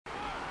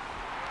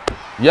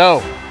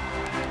Yo,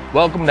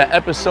 welcome to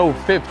episode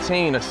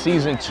 15 of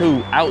season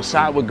 2,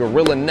 Outside with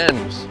Gorilla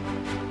Nems.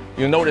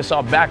 You'll notice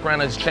our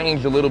background has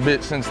changed a little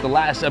bit since the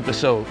last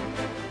episode.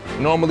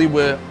 Normally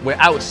we're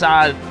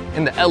outside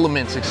in the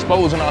elements,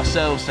 exposing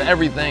ourselves to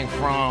everything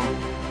from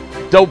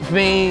dope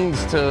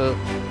fiends to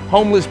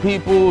homeless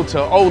people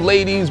to old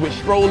ladies with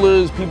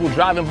strollers, people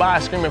driving by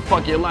screaming,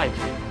 "Fuck your life."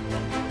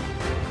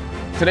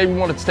 Today we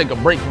wanted to take a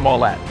break from all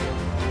that.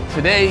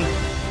 Today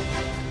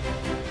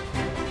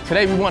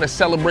we want to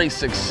celebrate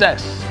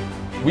success.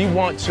 We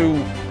want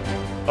to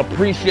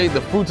appreciate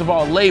the fruits of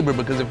our labor,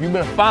 because if you've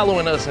been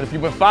following us and if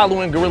you've been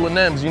following Gorilla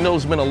Nems, you know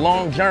it's been a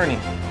long journey.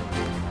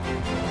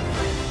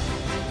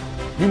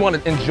 We want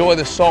to enjoy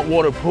the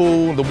saltwater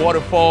pool, the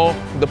waterfall,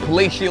 the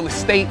palatial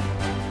estate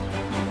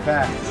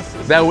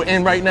that we're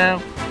in right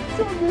now.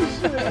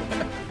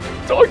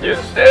 Talk your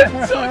shit.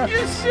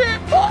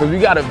 Because we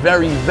got a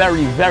very,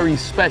 very, very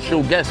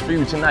special guest for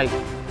you tonight,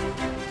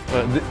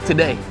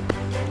 today.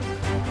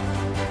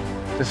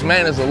 This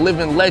man is a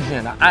living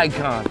legend, an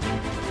icon.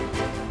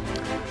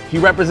 He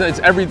represents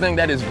everything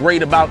that is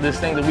great about this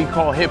thing that we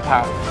call hip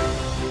hop.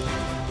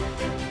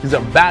 He's a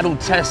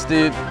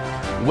battle-tested,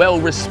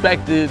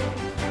 well-respected,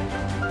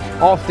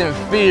 often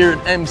feared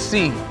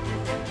MC.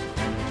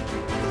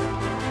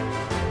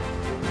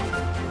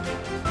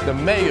 The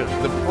mayor,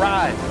 the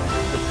pride,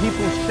 the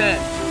people's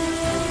champ,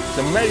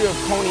 the mayor of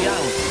Coney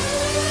Island.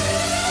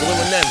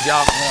 Gorilla Nems,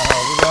 y'all.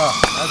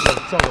 That's what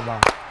I'm talking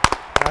about.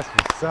 That's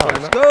what's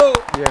up. Let's go.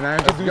 Yeah, now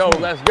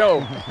Let's go.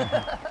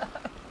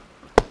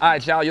 All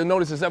right, y'all, you'll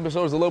notice this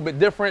episode is a little bit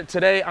different.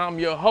 Today, I'm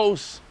your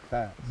host,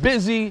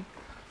 Busy.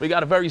 We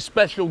got a very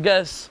special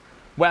guest.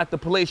 We're at the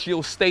palatial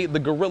estate, the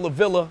Gorilla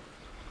Villa,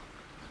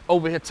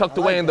 over here tucked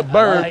away in the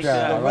burbs.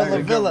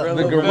 The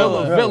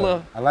Gorilla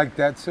Villa. I like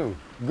that too.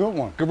 Good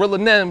one. Gorilla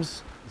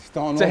Nems.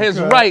 To his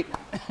right,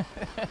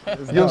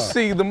 you'll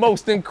see the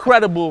most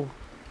incredible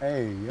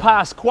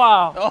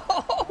Pasquale,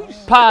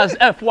 Paz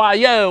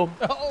FYL,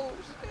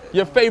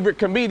 your favorite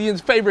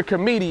comedian's favorite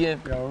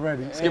comedian. Y'all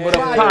ready? Let's give it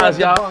up to Paz,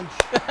 y'all.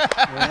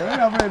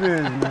 Whatever it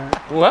is, man.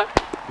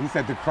 What? He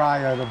said the cry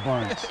of the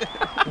bunch.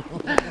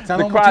 Tell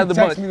The him cry what of the you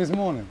text bunch. me this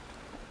morning.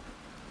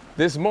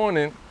 This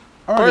morning,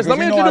 Early, first let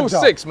me 'cause you know I introduce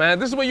jump. Six, man.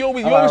 This is what you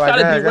always All right, try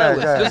to go ahead, derail go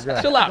us. ahead, Just go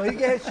ahead. chill out. You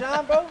get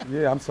shine, bro?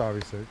 Yeah, I'm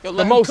sorry, sis.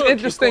 The most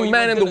interesting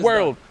man in the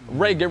world.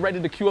 Ray, get ready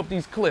to cue up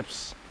these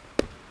clips.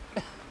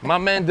 My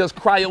man does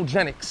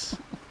cryogenics.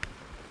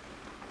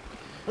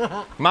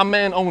 My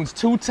man owns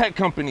 2 tech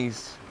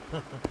companies,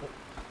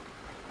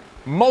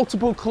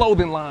 multiple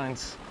clothing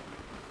lines,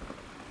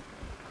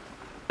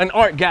 an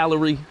art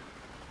gallery.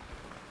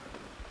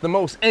 The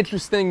most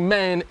interesting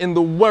man in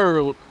the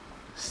world,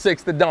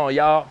 6 to Dawn,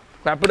 y'all.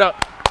 Clap it up.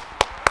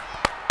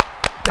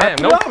 Damn,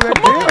 no, come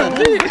on,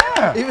 G.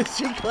 Even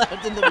she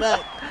clapped in the back.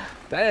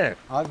 Damn.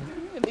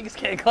 Niggas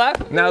can't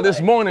clap. Now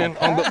this morning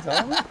on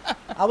the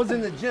I was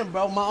in the gym,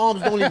 bro. My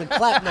arms don't even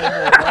clap no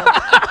more,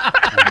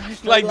 bro.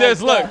 Like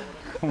this, look.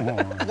 Come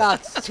on. I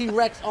got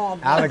T-Rex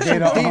arms.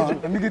 Alligator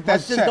arm. Let me get My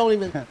that shit check. don't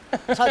even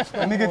touch no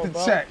Let me get more, the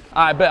bro. check.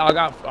 I bet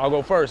I'll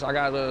go first. I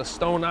got a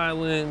Stone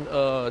Island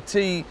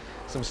tee,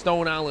 some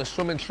Stone Island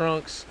swimming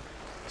trunks,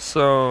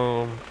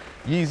 some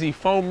Yeezy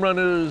foam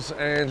runners,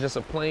 and just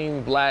a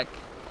plain black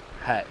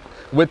hat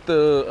with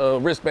the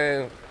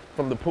wristband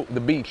from the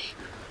beach,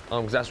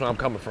 because that's where I'm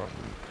coming from.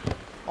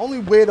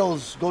 Only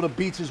weirdos go to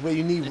beaches where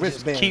you need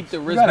wristbands. Keep the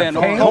gotta wristband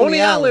pay. on. Coney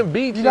Coney Island Island.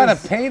 Beach. You gotta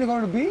is- pay to go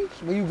to the beach?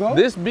 Where you go?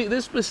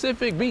 This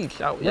specific beach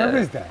out. Where Yeah.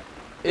 is that?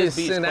 It's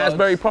Beach in clubs.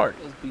 Asbury Park.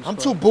 I'm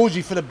too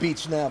bougie for the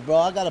beach now, bro.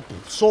 I got a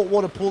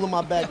saltwater pool in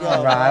my backyard.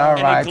 All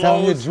right. it Tell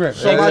me your glows. drip.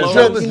 So Yeah, my yeah.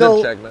 drip, Let's you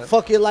know, check, man.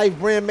 Fuck Your Life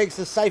brand makes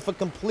the cipher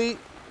complete.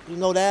 You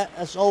know that.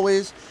 That's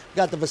always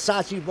got the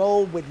Versace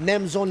robe with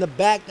Nems on the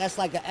back. That's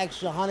like an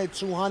extra 100,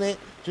 200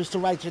 just to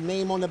write your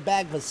name on the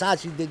back.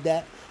 Versace did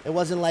that. It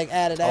wasn't like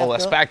added after. Oh,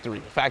 that's factory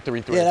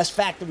thread. Yeah, that's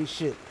factory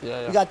shit.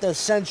 Yeah. You got the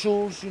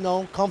essentials, you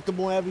know,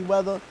 comfortable in every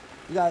weather.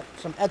 You got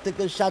some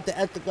Ethica, shout to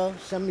Ethica.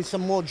 Send me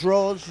some more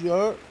drawers, you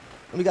heard?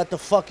 And we got the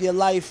Fuck Your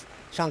Life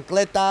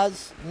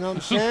chancletas, you know what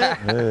I'm saying?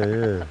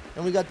 Yeah.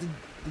 And we got the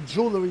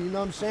jewelry, you know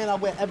what I'm saying? I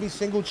wear every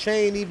single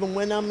chain even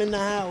when I'm in the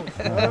house.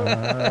 You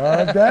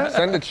heard? That?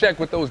 Send a check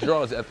with those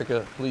drawers,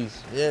 Ethica,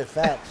 please. Yeah,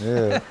 facts.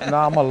 Yeah.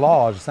 Nah, I'm a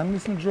large. Send me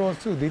some drawers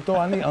too. Dito,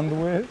 I need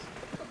underwear.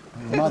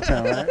 My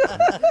turn,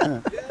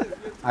 right?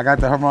 I got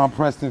the Heron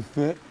Preston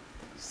fit.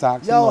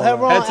 Socks Yo, and all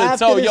Heron, that. Head to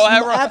after toe, this, yo,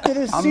 Heron. after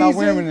this I'm season, not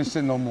wearing this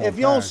shit no more. if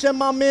you don't facts. send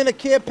my man a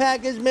care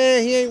package,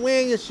 man, he ain't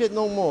wearing your shit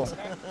no more.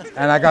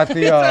 And I got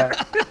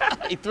the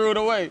He threw it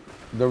away.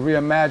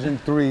 reimagined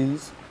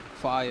threes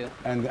Fire.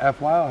 and the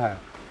FYL hat.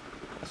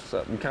 What's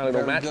up? You kind of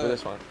don't Very match for good.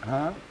 this one.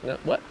 Huh? Yeah,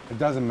 what? It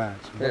doesn't match.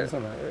 But Yeah. it's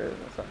all right.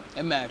 That's all right.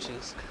 It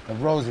matches. The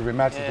rosary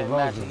matches Yeah, the it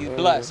matches. rosary. He's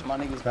blessed. My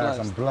nigga's Facts,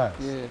 I'm blessed.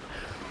 blessed. Yeah.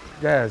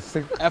 Yeah,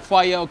 sick.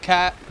 FYL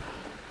Cat.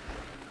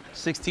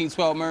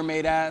 1612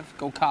 Mermaid Ave.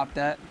 Go cop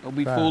that. Don't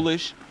be Facts.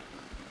 foolish.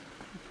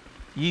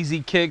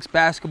 Yeezy kicks,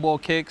 basketball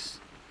kicks.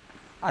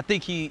 I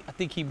think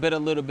he bit a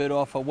little bit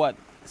off of what,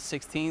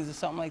 16s or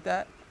something like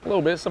that. A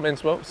little bit, some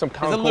inspo, some There's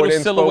Concord a little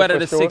inspo silhouette for of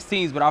the sure.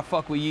 16s, but I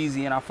fuck with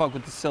Yeezy and I fuck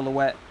with the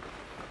silhouette.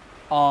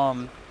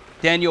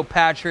 Daniel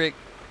Patrick,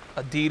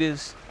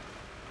 Adidas,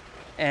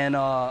 and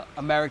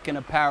American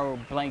Apparel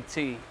blank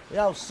tee. We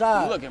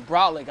outside. You looking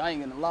brolic, I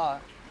ain't gonna lie.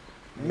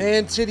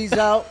 Man, titties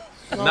out.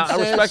 You know Nah, what I I'm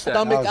saying? respect that.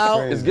 Stomach That was out.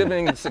 crazy. It's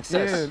giving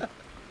success.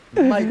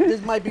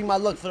 This might be my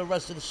look for the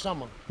rest of the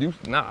summer.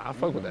 I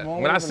fuck with that.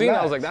 Won't When I even seen it,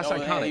 I was relax. like, that's Oh,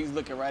 yeah, iconic. he's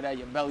looking right at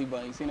your belly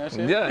button. You seen that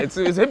shit? Yeah, it's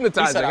He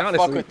hypnotizing, said I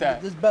honestly. fuck with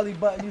that. This belly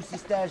button used to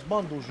stash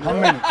bundles. You How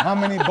know? many? How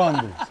many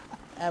bundles?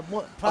 At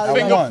one, A probably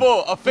finger like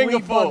fingerful, a three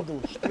fingerful.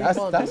 bundles. Three That's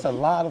bundles. a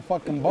lot of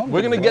fucking bundles.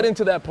 We're gonna bro. get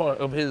into that part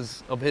of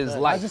his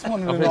life. I just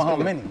wanted to of know his how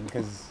career. many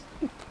because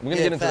We're gonna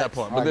Yeah, get into that facts.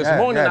 part. But Alright, this go ahead,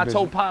 morning, go I ahead,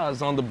 told Busy.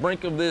 Paz on the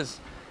brink of this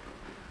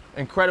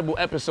incredible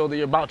episode that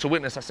you're about to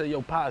witness. I said,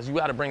 yo, Paz, you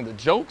gotta bring the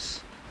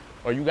jokes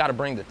or you gotta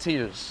bring the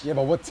tears. yeah.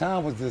 But what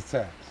time was this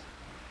text?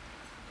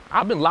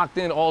 I've been locked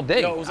in all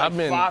day. Yo, it was like I've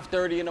been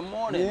 5:30 in the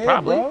morning. Yeah,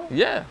 probably. bro.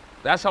 Yeah.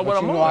 That's how But what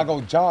I'm you know on. I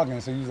go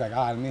jogging, so you was like,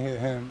 let me hit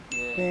him.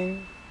 Yeah.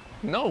 Ding.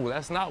 No,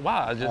 that's not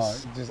why. I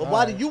just But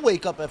why did you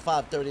wake up at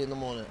 5:30 in the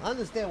morning? I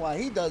understand why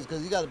he does,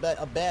 because he got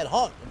a bad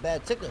heart, a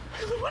bad ticker.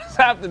 what does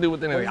that have to do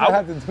with What anything? does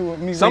that have to do with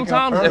me?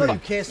 Sometimes waking if up You early?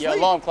 can't Your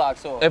sleep. alarm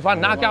clock's off. If I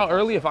knock out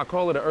early, if I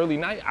call it an early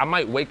night, I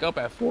might wake up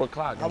at 4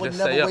 o'clock I and would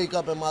just stay never up. wake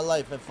up in my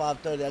life at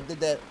 5:30. I did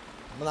that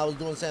when I was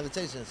doing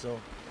sanitation, so.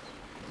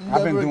 I've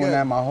been never doing again.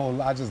 that my whole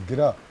life. I just get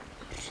up.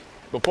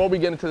 Before we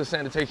get into the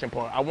sanitation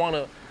part, I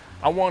wanna,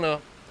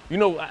 you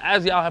know,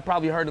 as y'all have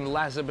probably heard in the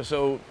last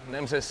episode,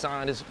 Nems has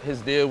signed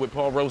his deal with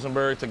Paul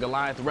Rosenberg to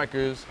Goliath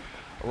Records.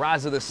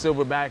 Rise of the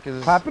Silverback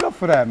is. Clap it up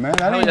for that, man.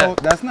 That Hell ain't yeah. no.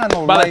 That's not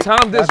no. By light. the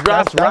time this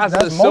drops, Rise of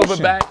the that's motion.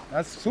 Silverback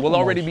That's super will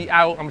already motion. be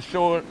out, I'm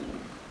sure.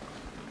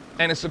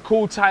 And it's a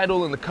cool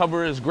title, and the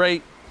cover is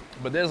great.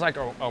 But there's like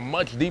a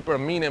much deeper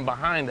meaning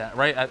behind that,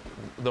 right?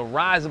 The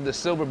Rise of the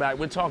Silverback.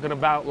 We're talking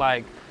about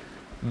like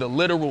the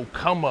literal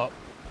come up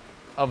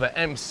of an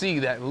MC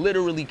that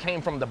literally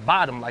came from the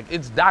bottom. Like,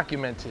 it's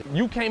documented.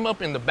 You came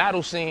up in the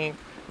battle scene.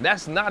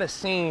 That's not a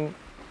scene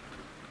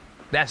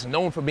that's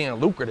known for being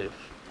lucrative.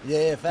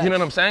 Yeah, facts. You know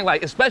what I'm saying?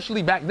 Like,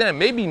 especially back then.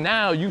 Maybe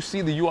now you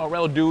see the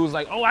URL dudes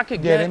like, oh, I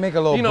could get. Yeah, they make a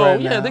little you know,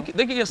 bread yeah, now. they could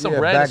get some Yeah,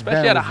 bread. back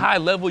Especially then at a was- high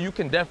level, you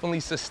can definitely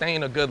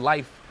sustain a good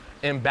life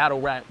in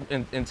battle rap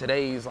in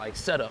today's like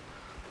setup.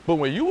 But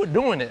when you were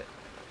doing it,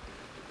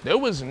 there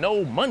was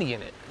no money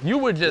in it. You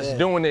were just Yeah.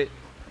 doing it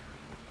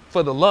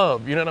for the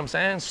love. You know what I'm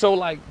saying? So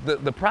like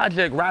the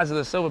project Rise of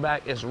the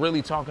Silverback is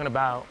really talking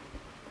about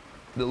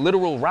the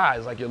literal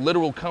rise, like your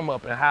literal come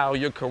up, and how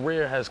your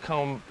career has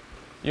come,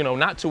 you know,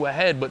 not to a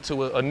head, but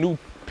to a new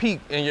peak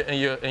in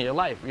your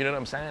life. You know what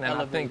I'm saying?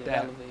 And I think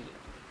that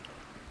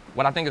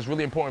what I think is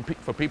really important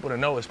for people to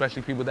know,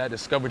 especially people that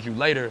discovered you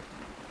later,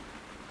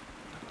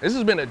 this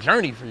has been a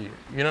journey for you.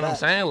 You know what I'm Facts.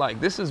 saying? Like,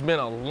 this has been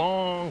a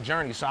long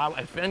journey. So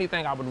if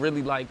anything, I would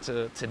really like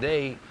to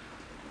today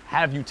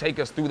have you take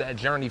us through that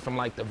journey from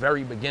like the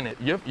very beginning.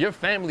 Your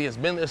family has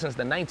been there since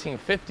the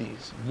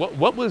 1950s.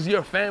 What was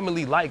your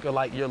family like, or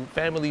like your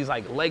family's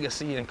like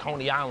legacy in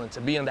Coney Island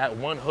to be in that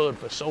one hood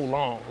for so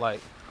long?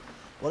 Like,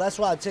 Well, that's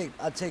why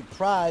I take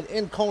pride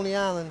in Coney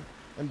Island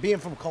and being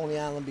from Coney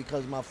Island,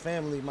 because my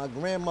family, my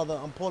grandmother,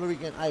 I'm Puerto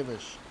Rican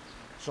Irish.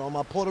 So on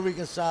my Puerto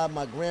Rican side,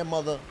 my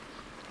grandmother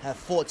had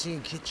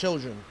 14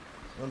 children. You know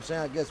what I'm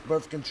saying? I guess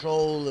birth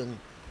control and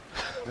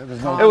It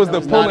was, It was the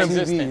not pulling-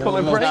 TV, it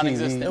pulling was no prank. TV.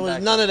 Non-existent. there was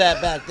Back none of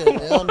that back then. You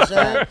know what I'm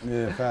saying?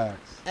 Yeah,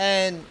 facts.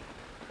 And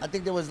I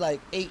think there was like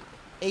eight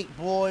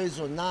boys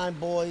or 9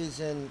 boys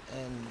and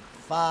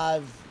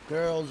 5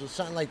 girls or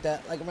something like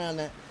that, like around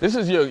that. this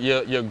is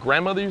your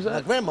grandmother, you said?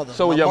 My grandmother.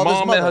 So my your mother's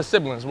mom mother. and her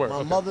siblings were? My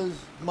Okay. mother's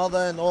mother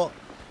and all.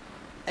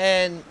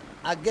 And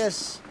I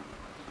guess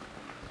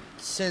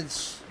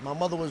since my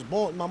mother was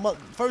born,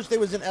 first they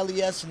was in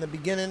LES in the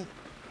beginning,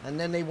 and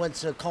then they went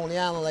to Coney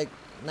Island like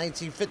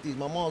 1950s.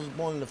 My mom was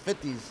born in the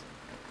 50s.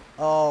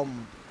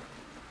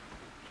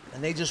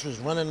 And they just was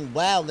running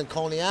wild in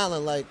Coney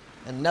Island, like,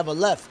 and never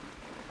left.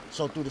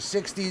 So through the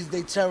 60s,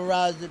 they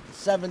terrorized it, the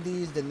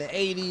 70s, then the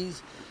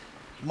 80s.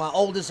 My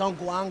oldest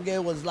uncle,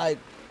 Angel, was like,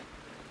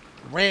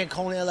 ran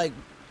Coney Island, like,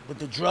 with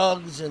the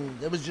drugs,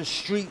 and it was just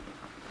street.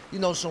 You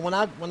know, so when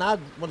I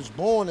was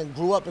born and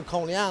grew up in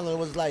Coney Island, it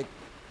was like,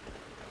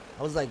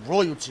 I was like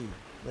royalty.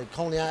 Like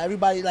Coney Island,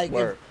 everybody, like,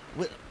 Word.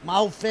 my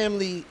whole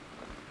family,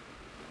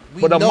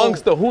 we But know,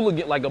 amongst the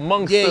hooligan, like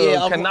amongst yeah, the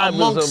yeah,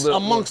 connivers of the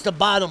amongst the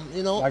bottom,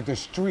 you know, Like the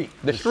street.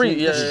 The street,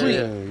 yeah, the street.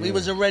 yeah, We yeah.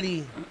 was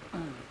already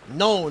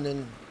known,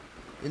 and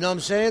you know what I'm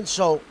saying.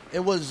 So it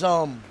was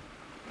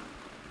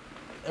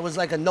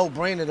like a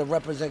no-brainer to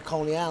represent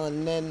Coney Island.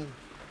 And then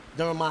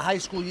during my high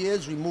school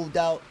years, we moved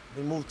out.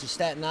 We moved to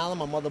Staten Island.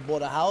 My mother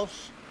bought a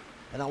house,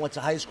 and I went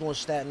to high school in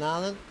Staten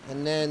Island.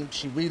 And then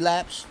she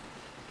relapsed,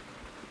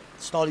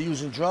 started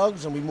using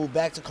drugs, and we moved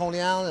back to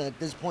Coney Island. And at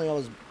this point, I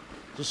was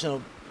just in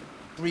a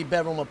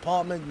 3-bedroom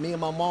apartment. Me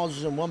and my mom's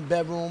was in 1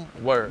 bedroom.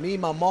 Word. Me,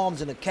 my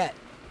mom's, and a cat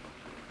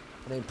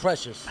named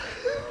Precious.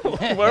 Word,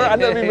 I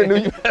never even knew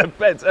you had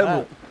pets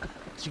ever.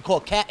 She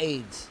called cat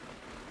AIDS.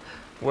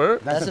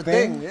 Word? That's a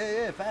thing.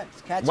 Yeah,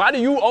 facts. Cats. Why do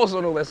you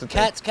also know that's a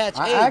thing? Cats catch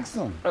I AIDS. asked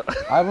him.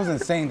 I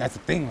wasn't saying that's a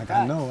thing. Like,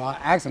 I know. I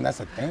asked him, that's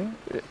a thing?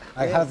 Like,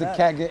 Yeah, how's the facts.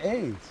 cat get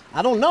AIDS?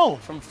 I don't know.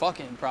 From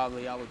fucking,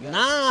 probably, I would guess.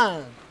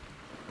 Nah.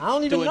 I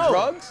don't even Doing know.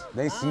 drugs?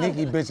 They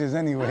sneaky bitches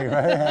anyway,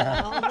 right?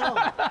 I don't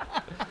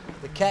know.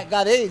 The cat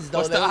got AIDS though.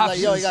 What's They the was like,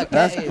 yo, he got cat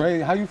That's AIDS.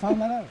 crazy. How you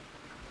found that out?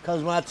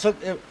 Cause when I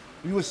took it,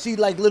 you would see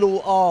like little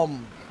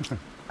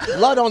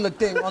blood on the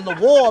thing on the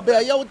wall. I'd be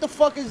like, yo, what the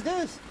fuck is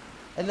this?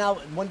 And now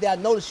one day I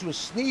noticed she was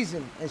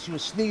sneezing and she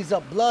would sneeze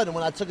up blood. And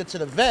when I took her to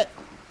the vet,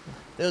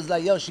 it was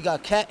like, yo, she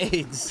got cat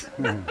AIDS.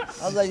 I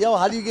was like, yo,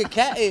 how do you get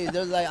cat AIDS? They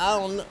was like, I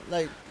don't know.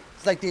 Like,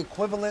 it's like the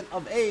equivalent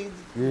of AIDS.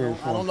 You Yeah, know?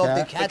 for I a don't know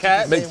if cat. they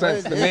catch it the Makes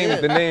same sense.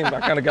 way. The name, I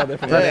kind of got that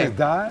from the Precious name.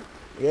 died?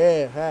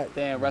 Yeah, facts.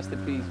 Damn, rest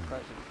in peace,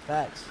 Precious.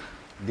 Facts.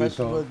 Dito. Precious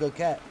was a good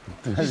cat.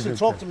 She used to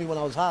talk to me when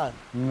I was high.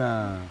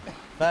 Nah.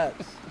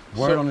 Facts.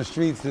 Word on the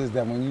streets is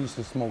that when you used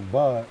to smoke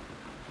bud,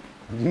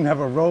 you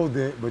never rolled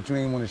it, but you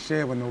ain't want to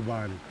share with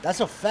nobody. That's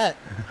a fact.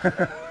 That's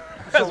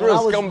when I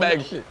real was-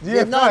 scumbag shit.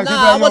 Yeah, no, facts. You I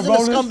got no wasn't a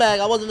bonus? scumbag.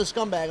 I wasn't a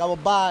scumbag. I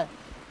would buy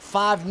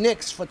 5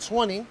 nicks for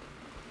 20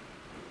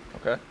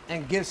 Okay.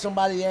 and give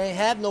somebody that ain't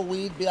have no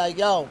weed, be like,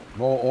 yo,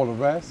 Roll all the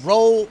rest.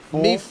 roll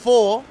me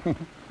 4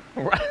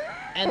 Right.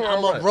 and Right,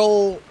 I'm going right. to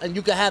roll and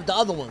you can have the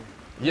other one.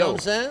 You know Yo. what I'm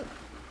saying?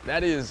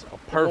 That is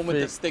a One with the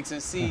perfect. sticks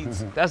and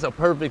seeds. That's a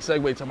perfect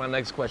segue to my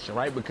next question,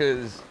 right?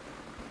 Because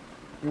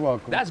You're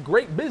welcome. that's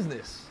great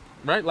business,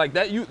 right? Like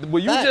that.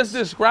 What you Facts. just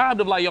described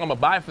of like, yo, I'm gonna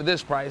buy for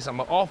this price. I'm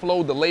gonna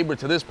offload the labor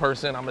to this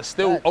person. I'm gonna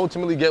still Facts.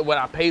 ultimately get what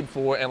I paid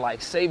for and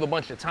like save a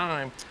bunch of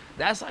time.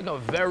 That's like a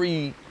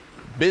very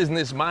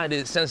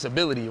business-minded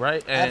sensibility,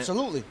 right? And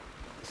Absolutely.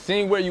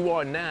 seeing where you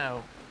are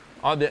now,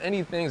 are there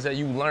any things that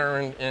you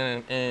learned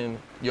in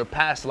your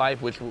past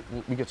life, which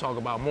we could talk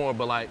about more,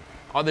 but like,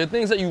 are there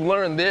things that you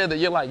learned there that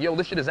you're like, yo,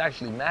 this shit is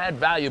actually mad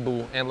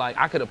valuable and like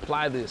I could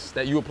apply this,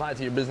 that you apply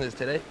to your business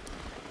today?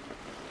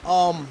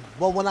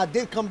 Well, when I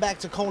did come back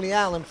to Coney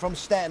Island from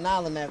Staten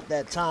Island at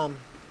that time,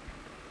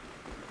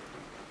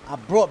 I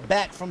brought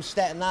back from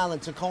Staten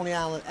Island to Coney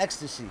Island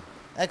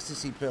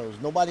ecstasy pills.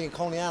 Nobody in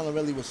Coney Island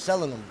really was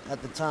selling them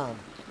at the time.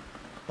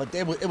 But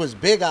it was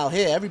big out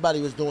here.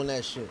 Everybody was doing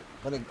that shit.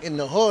 But in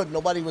the hood,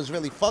 nobody was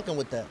really fucking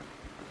with that.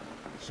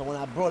 So when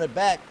I brought it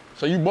back,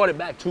 So you brought it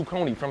back to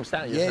Coney from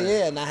Staten Island?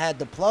 yeah, and I had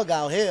the plug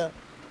out here.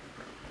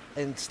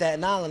 In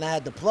Staten Island, I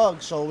had the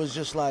plug, so it was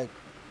just like,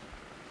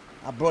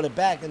 I brought it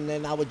back, and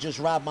then I would just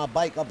ride my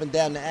bike up and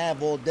down the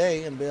Ave all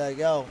day and be like,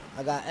 yo,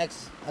 I got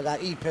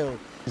E pills.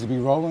 Used to be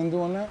rolling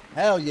doing that?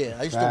 Hell yeah.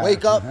 I used to Facts.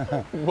 wake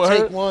up, Word?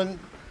 take one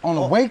On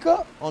the wake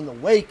up? on the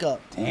wake up.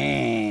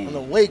 Damn. On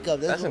the wake up.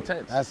 That's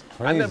intense. That's I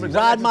crazy. never done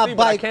Ride my ecstasy,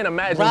 but I bike. can't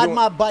imagine Ride doing-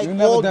 my bike You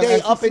never all done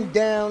day up ecstasy? and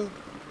down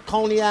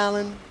Coney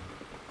Island.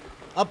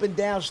 Up and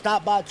down,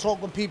 stop by,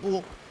 talk with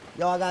people.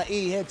 Yo, I got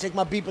E here, take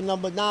my beeper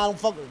number. Nah, I don't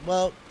fuck with.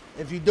 Well,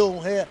 if you do,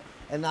 here.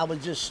 And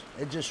it just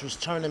was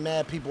turning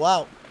mad people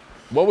out.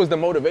 What was the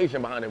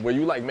motivation behind it? Were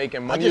you like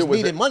making I money? just or was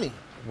needed it... money.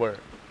 Word.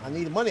 I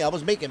needed money. I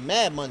was making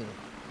mad money,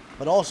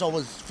 but also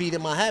was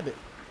feeding my habit.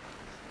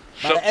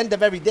 By So- the end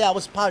of every day, I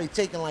was probably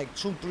taking like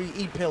 2-3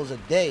 E pills a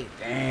day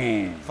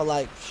Damn. for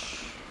like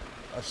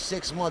a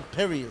 6-month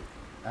period.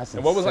 That's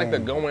And what was like the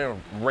insane.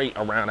 going rate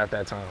around at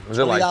that time? Was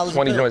it like $20 a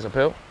 20 pill. joints a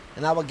pill?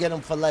 And I would get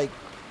them for like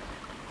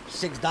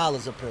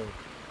 $6 a pill.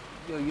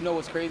 Yo, you know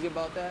what's crazy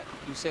about that?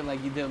 You said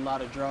like you did a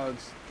lot of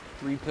drugs,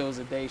 3 pills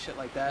a day, shit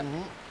like that,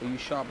 but you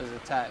sharp as a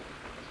tack.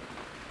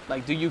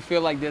 Like, do you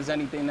feel like there's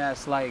anything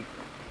that's like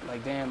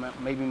damn,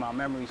 maybe my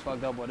memory's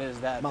fucked up or this,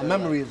 that? My third,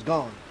 memory like, is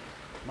gone.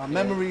 My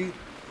memory,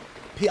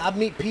 I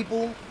meet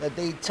people that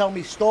they tell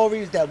me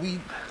stories that we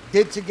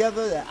did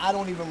together that I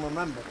don't even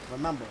remember.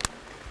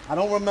 I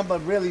don't remember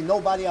really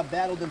nobody I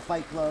battled in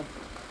Fight Club.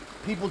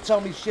 People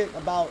tell me shit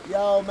about,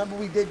 yo, remember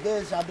we did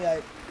this? I'll be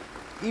like,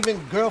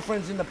 even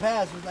girlfriends in the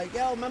past was like,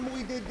 yo, remember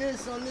we did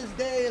this on this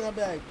day? And I'll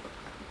be like,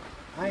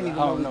 I ain't even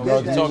I know don't we know did what Yo,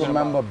 do that. you talking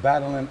remember about.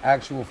 battling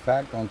Actual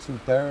Fact on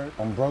 2/3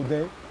 on Bro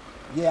Day?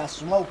 Yeah, I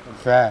smoked them.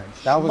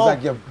 Facts. That was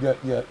like your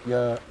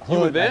You hood.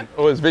 were there?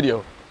 Or it's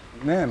video?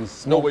 Man, No,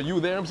 smoke. were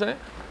you there, I'm saying?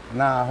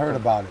 Nah, I heard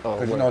about it. Oh,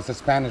 Because, you word. know, it's a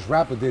Spanish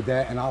rapper did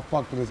that, and I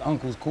fucked with his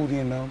uncles, Cootie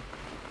and them,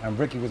 and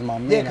Ricky was my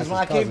man. Yeah, that's because when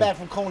I his came cousin. back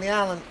from Coney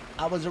Island,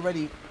 I was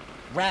already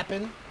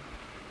rapping.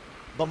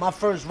 But my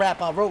first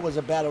rap I wrote was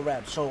a battle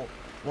rap. So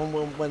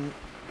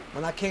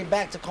when I came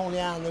back to Coney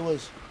Island, there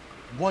was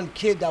one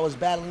kid that was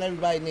battling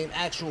everybody named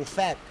Actual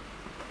Fact.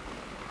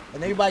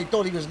 And everybody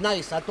thought he was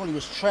nice. I thought he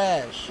was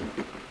trash.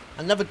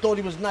 I never thought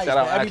he was nice. Shout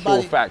out but everybody,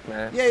 Actual Fact,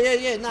 man.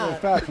 Yeah, nah. Actual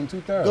Fact from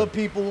 2/3. Good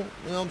people, you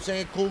know what I'm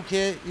saying? Cool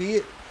kid.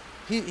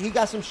 He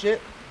got some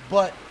shit.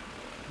 But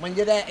when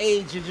you're that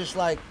age, you're just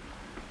like,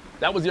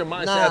 That was your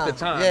mindset nah. at the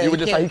time. Yeah, You were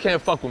just like, he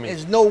can't fuck with me.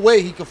 There's no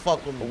way he could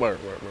fuck with me. Word.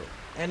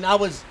 And I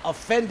was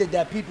offended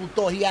that people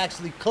thought he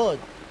actually could.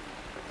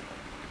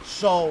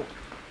 So,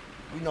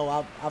 you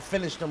know, I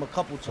finished him a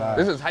couple times.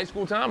 This is high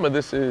school time or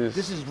this is?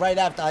 This is right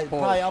after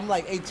I'm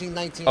like 18,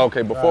 19.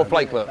 Okay, before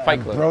Right.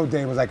 Fight Club. Bro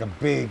Day was like a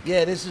big.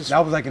 Yeah, this is.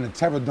 That was like in the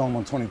Terror Dome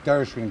on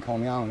 23rd Street in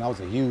Coney Island. That was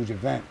a huge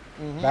event.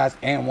 That's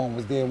and one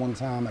was there one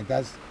time. Like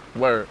that's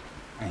Word.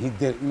 and he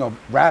did. You know,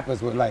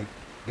 rappers would like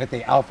get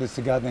their outfits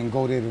together and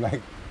go there to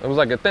like. It was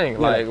like a thing,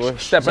 like we're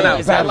stepping So out.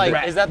 is that battle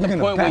rap. like, is that the We're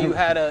gonna point where you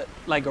battle.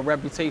 had a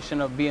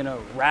reputation of being a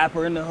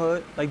rapper in the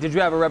hood? Like, did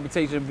you have a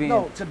reputation of being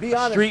No, to be a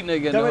honest, street nigga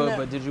in the during hood, that-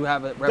 but did you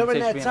have a During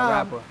reputation of that being time,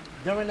 a rapper?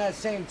 during that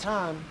same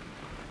time,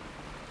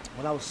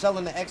 when I was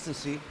selling the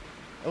ecstasy,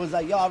 it was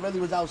like, yo, I really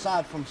was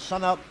outside from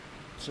sun up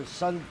to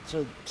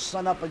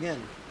sun up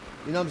again.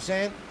 You know what I'm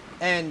saying?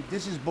 And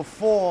this is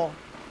before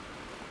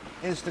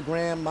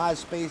Instagram,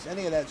 MySpace,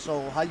 any of that.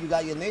 So how you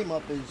got your name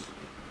up is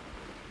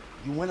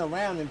you went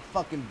around and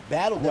fucking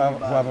battled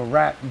everybody. Whoever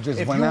rap, you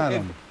just went at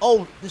him.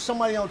 Oh, there's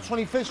somebody on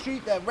 25th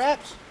Street that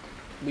raps?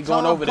 We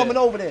Tell going him over I'm there. coming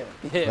over there.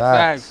 Yeah,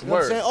 Facts. facts. You know what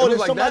I'm Word. saying? It Oh, was there's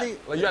like somebody.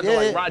 that? Like you had to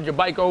like ride your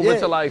bike over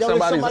to like Yo, there's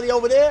somebody's. somebody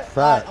over there. All right,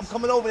 Facts. I'm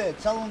coming over there.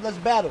 Tell them let's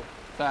battle.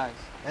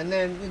 Facts. And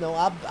then, you know,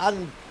 I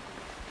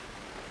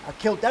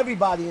killed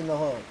everybody in the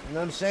hood. You know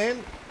what I'm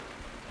saying?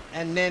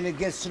 And then it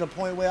gets to the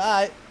point where,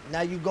 all right,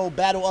 now you go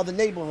battle other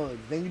neighborhoods.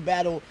 Then you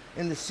battle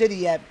in the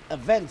city at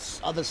events,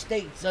 other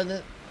states,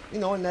 other, you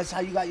know, and that's how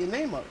you got your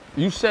name up.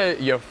 You said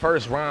your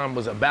first rhyme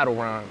was a battle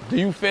rhyme. Do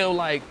you feel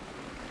like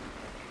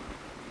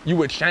you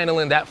were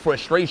channeling that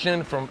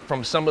frustration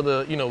from some of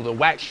the, you know, the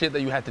whack shit that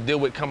you had to deal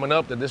with coming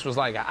up, that this was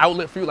like an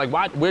outlet for you? Like,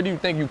 where do you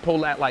think you pull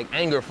that like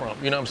anger from?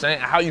 You know what I'm saying?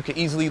 How you could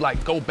easily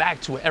like go back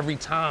to it every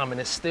time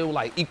and it's still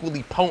like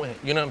equally potent.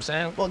 You know what I'm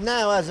saying? Well,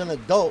 now as an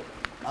adult,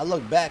 I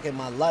look back at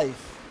my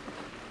life,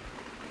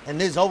 and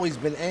there's always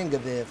been anger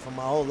there for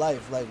my whole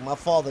life. Like, my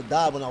father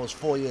died when I was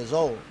 4 years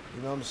old.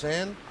 You know what I'm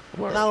saying?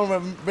 Word. And I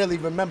don't really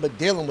remember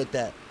dealing with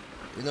that.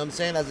 You know what I'm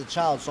saying? As a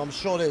child. So I'm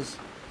sure there's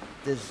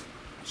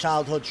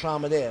childhood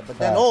trauma there. But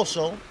then Facts.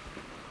 also,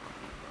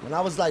 when I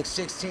was like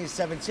 16,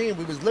 17,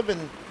 we was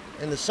living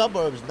in the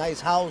suburbs,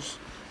 nice house,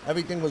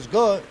 everything was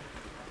good.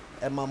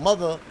 And my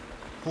mother,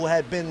 who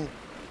had been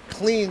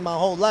clean my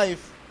whole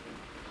life,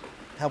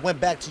 had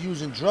went back to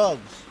using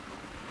drugs.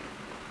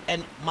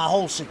 And my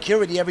whole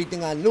security,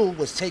 everything I knew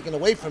was taken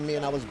away from me,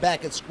 and I was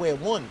back at square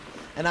one.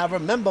 And I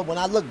remember when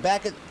I look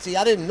back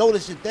I didn't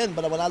notice it then,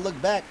 but when I look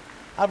back,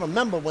 I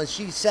remember when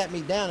she sat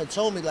me down and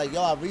told me like,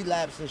 yo, I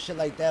relapsed and shit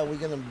like that, we're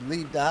gonna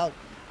leave the house.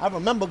 I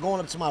remember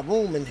going up to my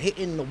room and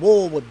hitting the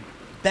wall with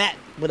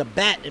a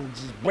bat and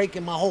just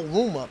breaking my whole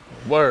room up.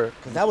 Word.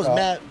 Cause that was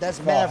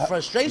mad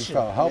frustration.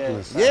 You felt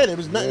helpless. Yeah, there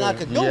was nothing I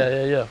could do.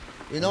 Yeah.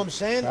 You know what I'm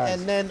saying? Facts.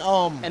 And then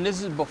And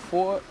this is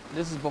before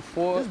This is you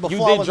before I did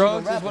was even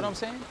drugs, is rapping. what I'm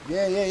saying?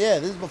 Yeah.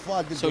 This is before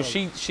I did So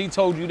drugs. she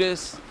told you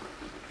this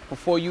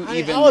before you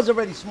even. I was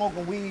already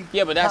smoking weed.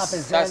 Yeah, but that's-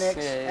 popping that's-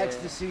 Xanax, yeah.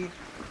 ecstasy,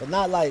 but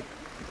not like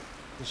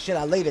the shit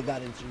I later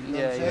got into. You know what I'm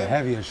Yeah, The saying?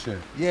 heavier shit.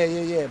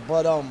 Yeah.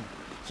 But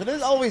so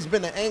there's always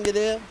been an anger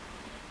there.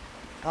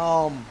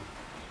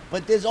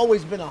 But there's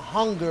always been a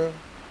hunger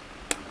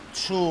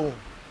to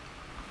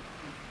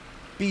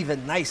be the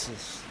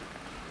nicest.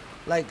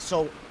 Like,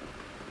 so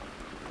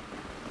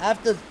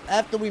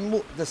after we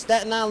moved the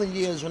Staten Island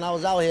years, when I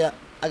was out here,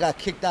 I got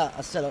kicked out.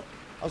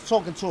 I was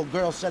talking to a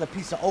girl, set a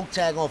piece of oak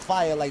tag on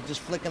fire, like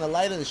just flicking a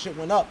lighter, the shit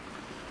went up.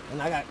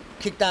 And I got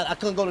kicked out. I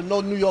couldn't go to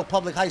no New York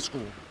public high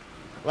school,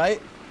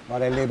 right? Why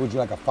they labeled you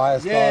like a fire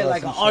starter? Yeah, or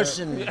like some an shit?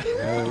 arson.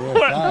 Yeah,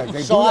 facts.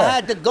 They So do I that.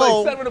 had to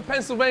go. Like 7 of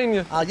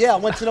Pennsylvania. Yeah, I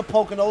went to the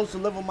Poconos to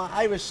live with my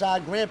Irish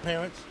side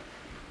grandparents.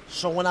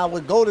 So when I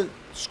would go to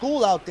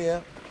school out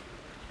there,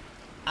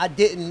 I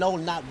didn't know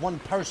not one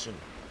person.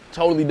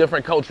 Totally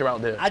different culture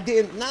out there. I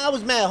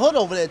was mad hood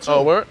over there too.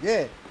 Oh, word?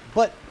 Yeah.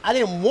 But I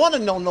didn't want to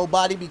know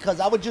nobody because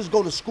I would just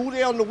go to school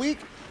there on the week,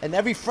 and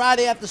every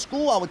Friday after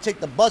school, I would take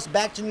the bus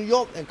back to New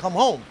York and come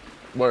home.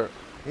 Word.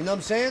 You know what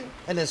I'm saying?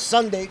 And then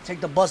Sunday, take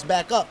the bus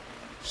back up.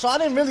 So I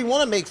didn't really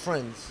want to make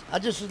friends. I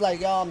just was like,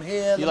 yo, I'm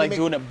here. You like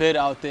doing a bit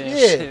out there. And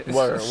Yeah. shit.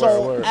 Word.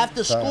 So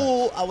after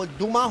school, I would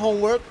do my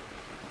homework,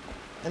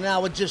 and then I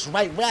would just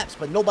write raps.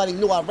 But nobody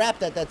knew I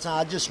rapped at that time.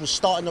 I just was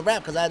starting to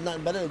rap because I had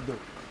nothing better to do.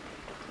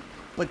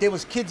 But there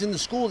was kids in the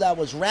school that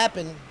was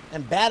rapping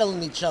and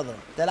battling each other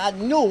that I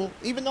knew,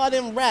 even though I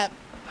didn't rap,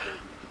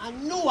 I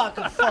knew I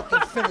could fucking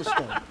finish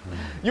them.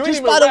 You Just ain't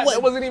even by the rap. way-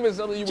 That wasn't even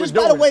something you Just were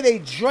doing. by the way they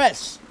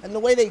dress and the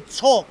way they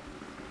talk,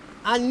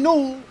 I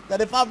knew that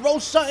if I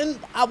wrote something,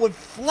 I would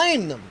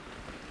flame them.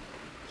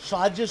 So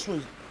I just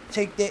would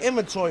take their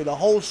inventory the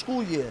whole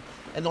school year.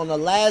 And on the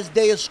last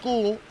day of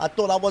school, I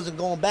thought I wasn't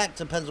going back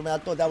to Pennsylvania.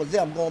 I thought that was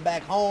it. I'm going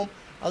back home.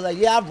 I was like,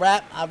 yeah, I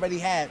rap. I already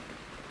had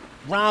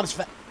rhymes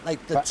for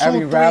like the For 2, every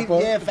 3. rapper?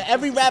 Yeah, for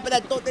every rapper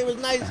that thought they was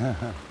nice.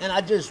 And I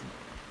just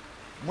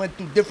went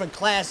through different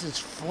classes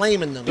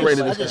flaming them. Ready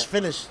to I start. just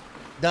finished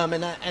them.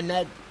 And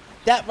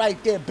that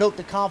right there built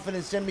the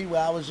confidence in me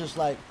where I was just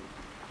like,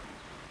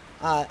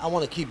 I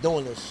want to keep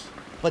doing this.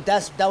 But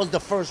that was the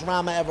first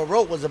rhyme I ever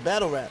wrote, was a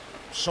battle rap.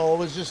 So it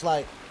was just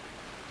like,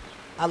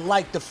 I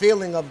liked the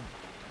feeling of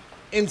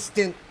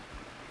instant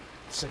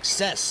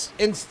success,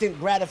 instant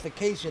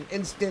gratification,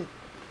 instant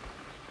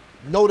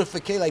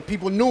notification. Like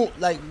people knew,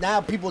 like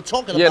now people are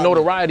talking Yeah, about me.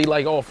 notoriety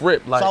like off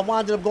rip. Like So I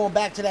wound up going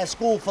back to that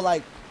school for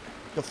like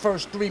the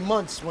first 3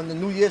 months when the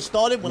new year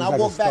started, when You I was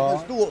like walked a back to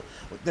star? school,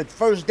 the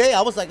first day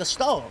I was like a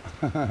star.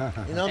 You know what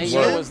I'm And you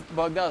know saying? what's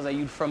bugged out is that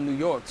you from New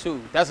York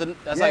too. That's like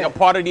Yeah. a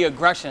part of the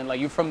aggression. Like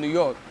you from New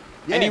York.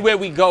 Yeah. Anywhere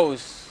we go,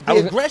 The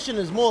aggression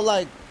is more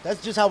like,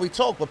 that's just how we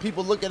talk, but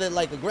people look at it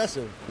like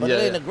aggressive. But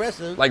it ain't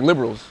aggressive. Like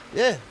liberals.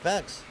 Yeah,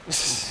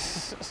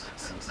 facts.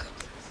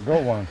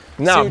 Good one.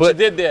 Nah, see what but you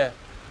did there.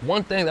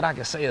 one thing that I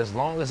can say, as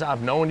long as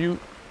I've known you,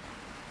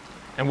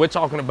 and we're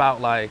talking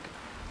about like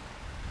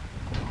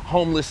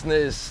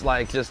homelessness,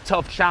 like just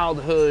tough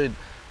childhood,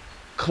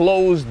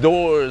 closed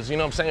doors, you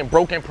know what I'm saying,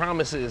 broken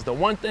promises. The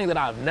one thing that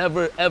I've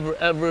never, ever,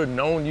 ever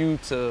known you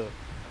to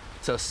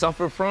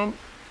suffer from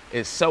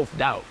is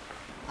self-doubt.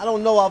 I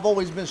don't know, I've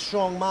always been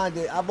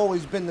strong-minded. I've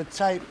always been the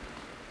type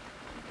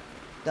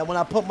that when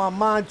I put my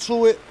mind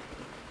to it,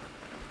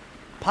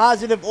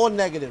 positive or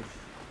negative,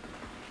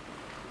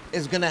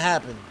 it's gonna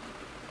happen.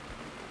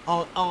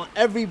 On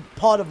every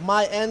part of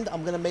my end,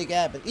 I'm gonna make it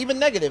happen. Even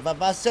negative,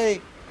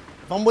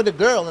 if I'm with a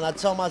girl and I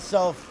tell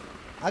myself,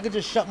 I could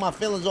just shut my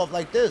feelings off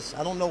like this.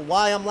 I don't know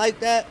why I'm like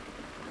that.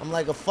 I'm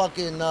like a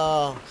fucking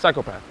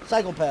Psychopath.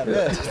 psychopath,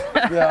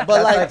 Yeah,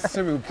 but that's like,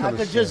 serial killer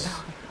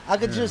I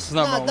could shit. just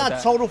nothing wrong with not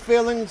that. total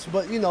feelings,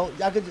 but you know,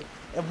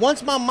 if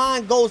once my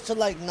mind goes to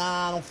like,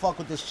 nah, I don't fuck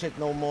with this chick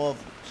no more.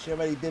 She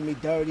already did me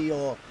dirty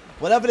or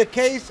whatever the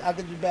case,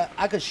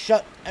 I could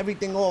shut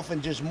everything off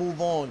and just move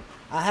on.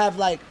 I have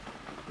like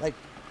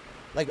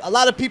a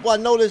lot of people I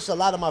notice, a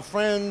lot of my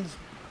friends,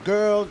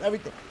 girls,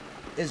 everything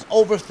is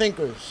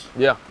overthinkers.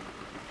 Yeah.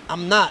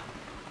 I'm not.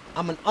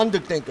 I'm an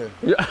underthinker.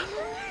 Yeah.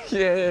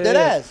 Yeah. Dead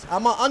ass.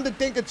 I'm an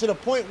underthinker to the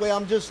point where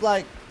I'm just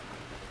like,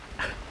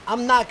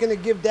 I'm not gonna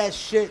give that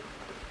shit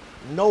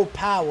no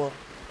power,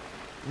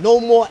 no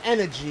more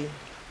energy.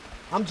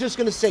 I'm just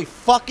gonna say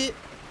fuck it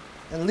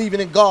and leave it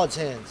in God's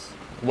hands.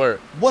 Word.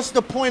 What's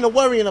the point of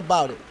worrying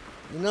about it?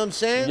 You know what I'm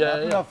saying? Yeah,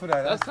 Clap it yeah. up for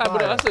that. That's, That's fire.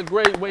 that's a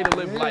great way to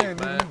live Yeah, life, leave it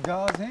man. in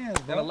God's hands,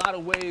 In a bro. lot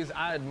of ways,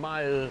 I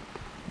admire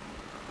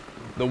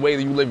the way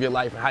that you live your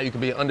life and how you can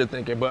be an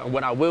underthinker. But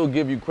what I will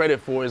give you credit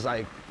for is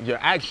like, you're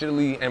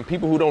actually, and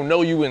people who don't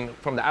know you and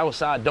from the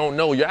outside don't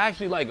know, you're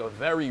actually like a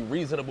very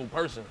reasonable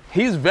person.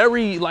 He's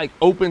very like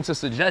open to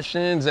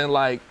suggestions and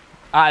like,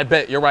 I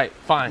bet you're right,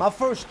 fine. My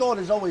first thought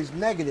is always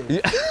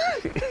negative.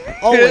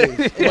 Always. In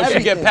Once you get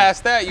everything.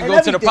 past that, you In go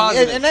to the everything.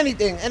 positive.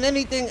 And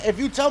anything. If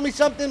you tell me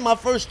something, my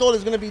first thought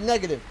is gonna be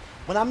negative.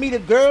 When I meet a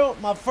girl,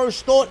 my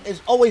first thought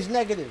is always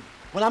negative.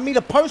 When I meet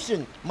a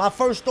person, my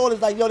first thought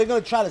is like, yo, they're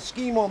gonna try to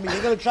scheme on me.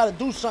 They're gonna try to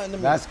do something to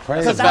me. That's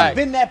crazy. Because That's a I've fact.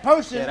 been that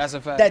person Yeah, that's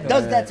a fact. that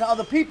does Yeah. that to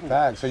other people.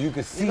 Fact, so you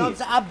can see You know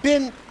what I'm it.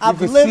 saying? You I've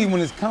can lived. see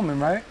when it's coming,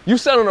 right? You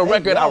said on the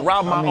record, I yo,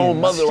 robbed my I mean, own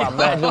mother.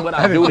 Imagine what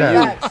I do to that.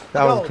 you. Facts.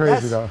 That was Yo, crazy,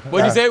 that's- though.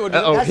 What'd you say? What'd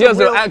you- Oh, That's here's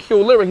a real- the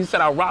actual lyric. He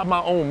said, I robbed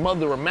my own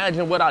mother.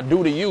 Imagine what I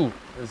do to you.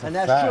 It's a And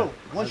that's fact. true.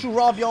 Once you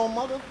rob your own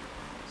mother,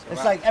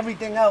 it's like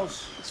everything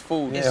else. It's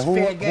food. It's Yeah, who,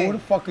 fair who game. the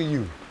fuck are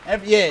you? I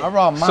Yeah.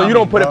 robbed mine. So you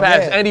don't put it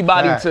past Yeah.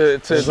 anybody Facts.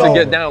 to So,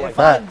 get down like if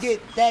that. I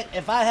get that,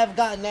 if I have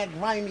gotten that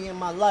grimy in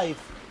my life,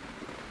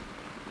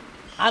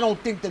 I don't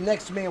think the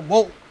next man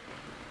won't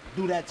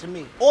do that to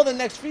me or the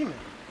next female.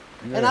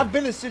 And I've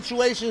been in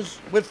situations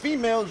with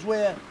females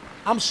where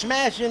I'm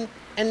smashing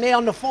and they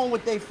on the phone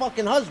with their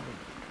fucking husband.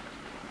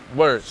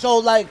 Word. So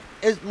like,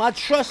 it's my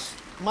trust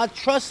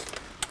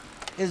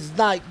is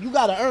like, you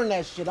gotta earn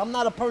that shit. I'm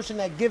not a person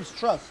that gives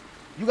trust.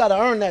 You gotta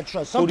earn that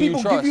trust. Some Who do you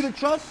people give you the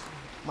trust? trust.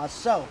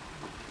 Myself.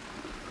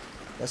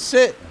 That's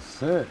it.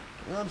 That's it. You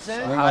know what I'm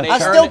saying? how they I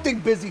earn still it?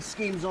 think busy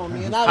schemes on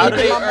me, and How I've do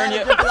been they my earn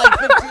manager your- for like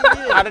 15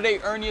 years. How do they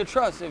earn your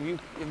trust if you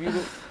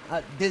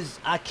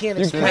I can't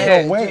You explain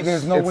can't. it. Wait, Just-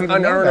 there's no It's way to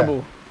know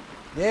unearnable.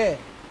 Yeah.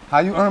 How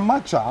you earn my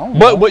trust? I don't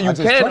But know. what I you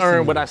just can trusted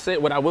earn, you. what I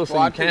will say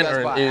Well, I you think can that's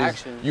earn by is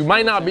actions, you you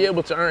might know what not I'm be saying?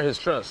 able to earn his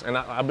trust. And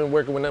I've been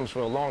working with them for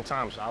a long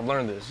time, so I've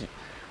learned this.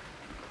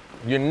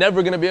 You're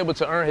never gonna be able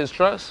to earn his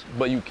trust,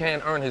 but you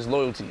can earn his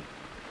loyalty.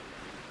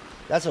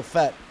 That's a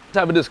fact.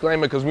 Type of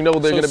disclaimer, because we know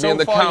they're gonna be in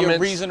the far comments. you're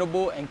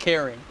reasonable and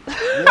caring.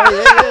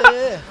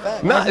 Yeah.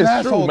 Fact. Nah, He's an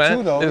it's true, asshole man.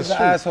 too, though. It's He's an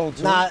true. asshole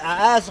too. Nah, an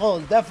asshole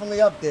is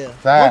definitely up there.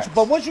 Facts.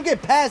 But once you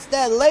get past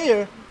that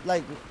layer,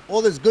 like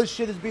all this good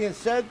shit is being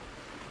said,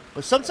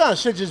 but sometimes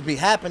shit just be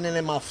happening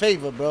in my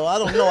favor, bro. I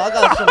don't know. I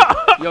got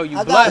some. Yo, you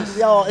I blessed.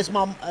 got, yo, it's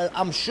my.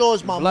 I'm sure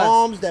it's my Blessed.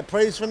 moms that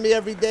prays for me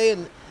every day,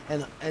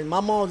 and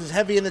my mom's is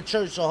heavy in the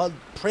church, so her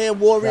prayer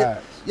warrior.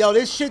 Facts. Yo,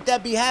 this shit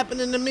that be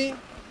happening to me,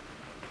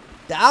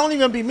 that I don't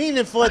even be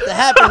meaning for it to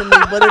happen to me,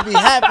 but it be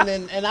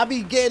happening, and I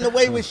be getting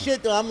away with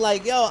shit. Though I'm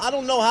like, yo, I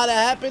don't know how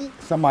that happened,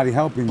 Somebody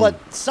helping but you.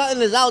 something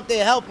is out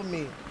there helping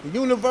me. The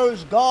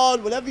universe,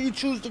 God, whatever you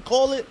choose to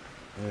call it,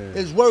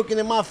 is working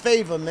in my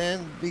favor,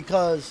 man,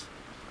 because.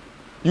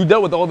 You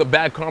dealt with all the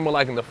bad karma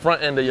like in the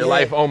front end of your Yeah.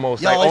 life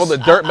almost. Yo, Like all the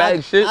it's-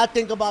 dirtbag shit. I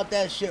think about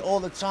that shit all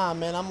the time,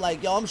 man. I'm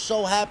like, yo, I'm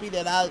so happy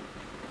that I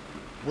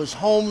was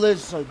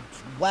homeless, a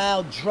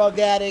wild drug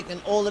addict,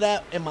 and all of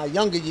that in my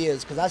younger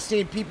years. Because I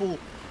seen people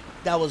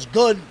that was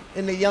good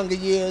in the younger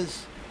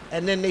years,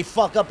 and then they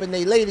fuck up in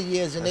their later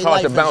years, and It's their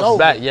hard life to bounce is over.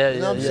 back. Yeah,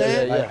 you know what I'm yeah,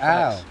 saying? yeah. Like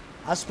Al.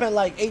 I spent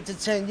like 8 to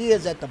 10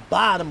 years at the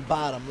bottom.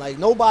 Like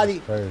nobody,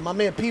 That's crazy. my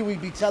man Pee Wee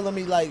be telling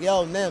me like,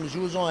 yo, Nems,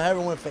 you was on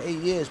heroin for 8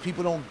 years.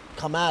 People don't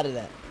come out of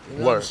that. You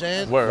know what I'm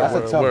saying? That's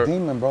a tough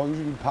demon, bro. You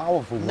should be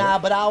powerful, bro. Nah,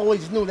 but I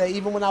always knew that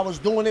even when I was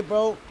doing it,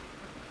 bro,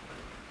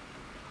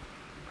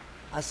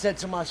 I said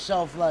to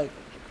myself, like,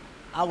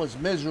 I was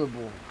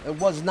miserable. It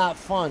was not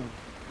fun.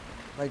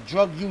 Like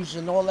drug use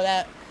and all of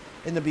that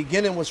in the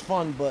beginning was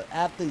fun, but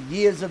after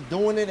years of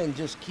doing it and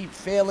just keep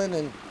failing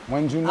and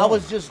when did you know?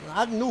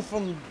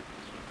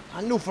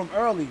 I knew from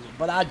early,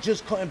 but I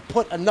just couldn't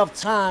put enough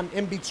time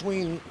in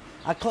between.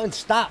 I couldn't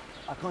stop.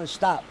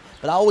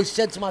 But I always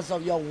said to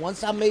myself, yo,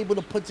 once I'm able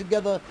to put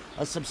together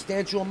a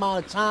substantial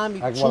amount of time,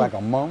 like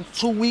a month?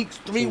 2 weeks,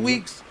 3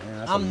 weeks,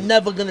 Yeah, I'm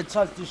never gonna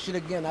touch this shit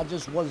again. I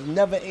just was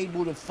never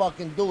able to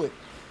fucking do it.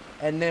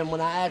 And then when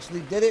I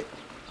actually did it,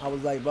 I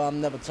was like, bro, I'm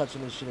never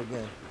touching this shit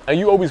again. And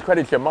you always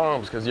credit your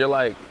moms because you're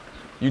like,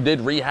 you did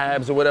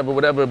rehabs or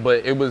whatever,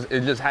 but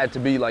it just had to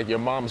be like your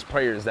mom's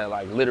prayers that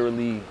like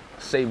literally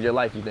saved your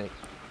life, you think?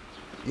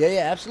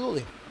 Yeah,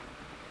 absolutely.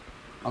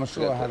 I'm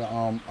sure I had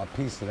a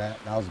piece of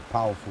that. That was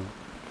powerful.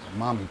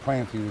 Mom be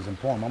praying for you is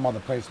important. My mother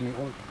prays for me.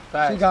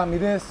 Facts. She got me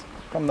this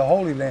from the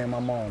Holy Land, my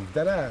mom.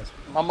 Dead ass.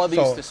 My mother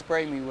used to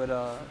spray me with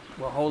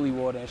holy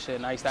water and shit,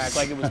 and I used to act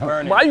like it was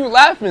burning. Why you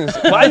laughing?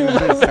 Why you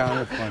That laughing?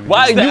 sounded funny.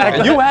 Why you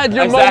had your I used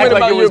to moment act like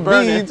about it your was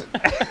burning. beads?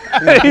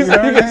 You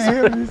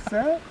hear what he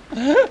said?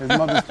 His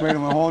mother sprayed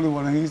him with holy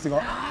water and he used to go,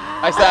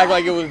 I used to act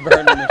like it was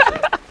burning and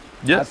shit.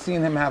 Yeah. I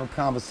seen him have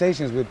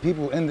conversations with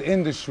people in the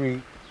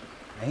industry.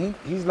 And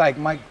he's like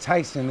Mike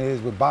Tyson is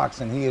with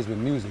boxing, he is with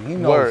music. He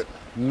knows Word.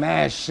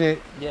 mad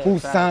shit. Yeah, Who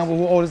facts. signed with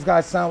who? Oh, this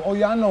guy signed. Oh,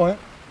 yeah, I know him.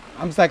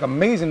 I'm just like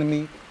amazing to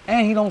me.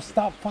 And he don't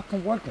stop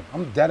fucking working.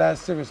 I'm dead ass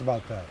serious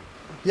about that.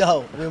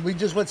 Yo, when we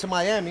just went to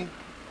Miami,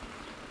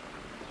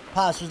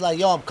 Pops was like,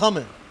 yo, I'm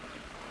coming,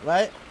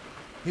 right?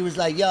 He was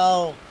like,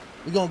 yo,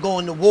 we're gonna go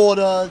in the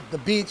water, the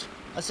beach.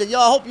 I said, yo,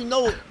 I hope you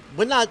know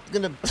we're not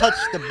gonna touch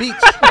the beach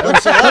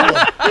whatsoever.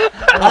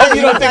 I hope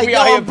you don't think we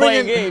out here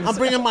playing games. I'm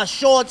bringing my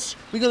shorts.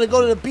 We're gonna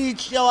go to the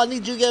beach. Yo, I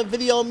need you to get a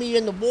video of me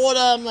in the water.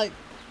 I'm like,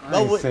 no,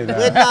 ain't say that.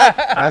 we're not.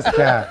 That's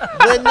cat.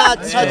 We're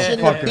not touching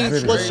the Fucking beach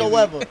video.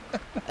 whatsoever.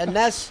 And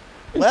that's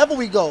wherever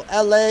we go.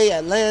 LA,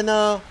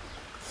 Atlanta,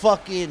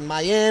 fucking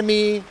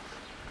Miami,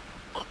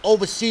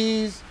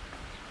 overseas.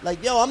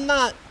 Like, yo, I'm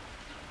not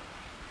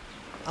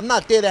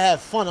there to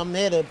have fun. I'm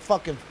there to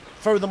fucking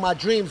further my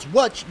dreams,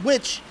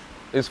 which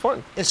It's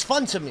fun. is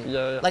fun to me.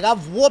 Yeah. Like,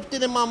 I've warped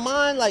it in my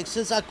mind. Like,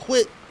 since I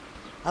quit,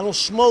 I don't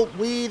smoke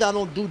weed. I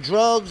don't do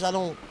drugs. I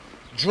don't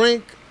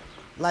drink.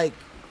 Like,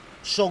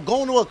 so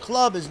going to a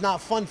club is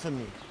not fun for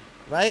me,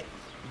 right?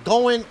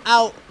 Going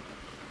out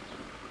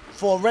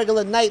for a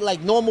regular night like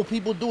normal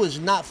people do is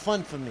not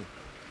fun for me.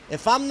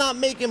 If I'm not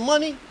making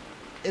money,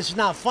 it's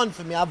not fun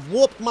for me. I've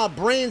warped my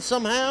brain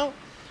somehow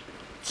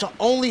to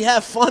only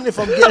have fun if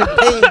I'm getting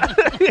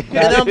paid. You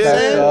know what I'm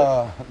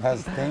saying?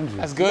 That's dangerous.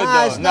 That's good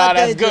Nah, though. it's not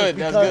That's dangerous good.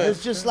 That's because good.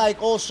 it's just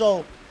like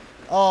also,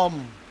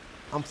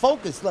 I'm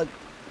focused. Like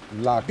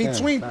Locked in.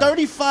 between Facts.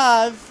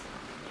 35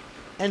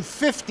 and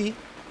 50,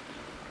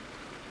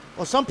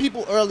 or some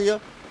people earlier,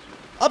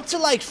 up to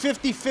like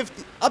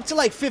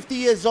 50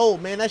 years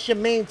old, man. That's your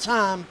main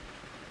time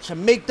to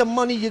make the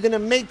money you're gonna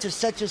make to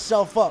set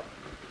yourself up.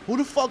 Who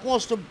the fuck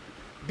wants to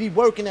be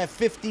working at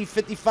 50,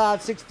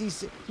 55, 60?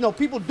 You know,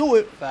 people do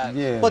it. Facts.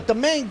 Yeah. But the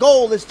main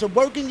goal is to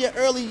work in your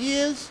early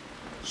years,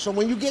 so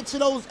when you get to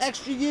those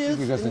extra years, You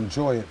can just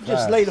enjoy it.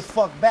 just Facts. lay the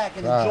fuck back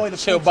and Facts. enjoy the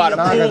Chill fruits by of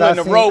the your pool Nah, labor. 'cause in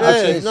the I seen- road I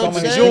with seen your so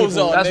many jewels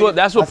people- on. That's nigga. what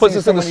I puts seen us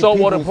in so the many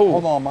saltwater people's-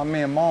 Hold pool. on, my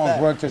man mom's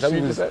Facts. worked till Is that she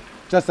what you was said?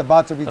 just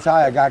about to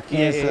retire, got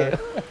cancer,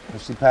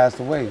 and she passed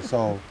away. So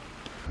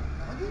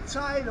Are you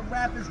tired of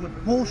rappers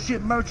with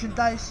bullshit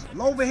merchandise?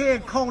 Well, over here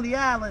in Coney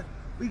Island,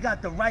 we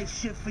got the right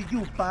shit for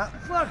you, Pop.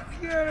 Fuck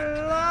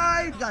your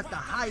life! Got the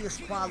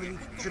highest quality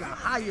to the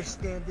highest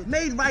standard.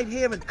 Made right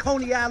here in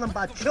Coney Island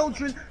by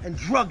children and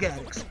drug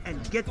addicts. And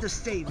get the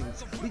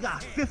savings. We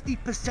got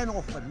 50%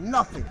 off for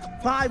nothing.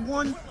 Buy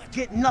one,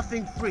 get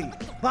nothing free.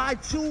 Buy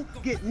two,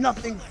 get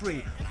nothing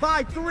free.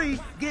 Buy three,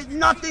 get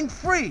nothing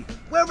free.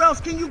 Where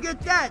else can you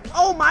get that?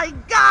 Oh my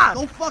God!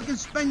 Don't fucking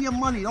spend your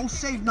money. Don't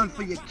save none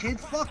for your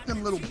kids. Fuck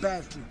them little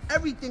bastards.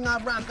 Everything I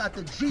rock got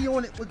the G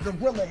on it with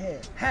gorilla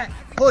head. Hat,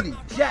 hoodie,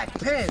 jack,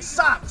 pants,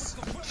 socks,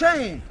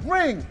 chain,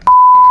 ring.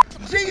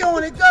 G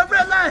on it,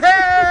 gorilla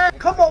head!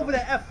 Come over to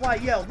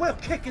FYL. We're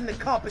kicking the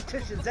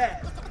competition's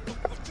ass.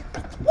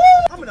 Woo!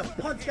 I'm gonna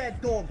punch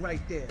that dog right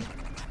there.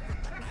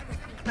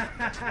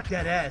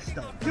 Dead ass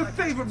though. Your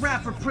favorite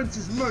rapper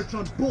Prince's merch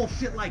on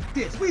bullshit like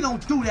this. We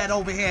don't do that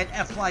over here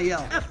at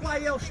FYL.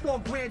 FYL store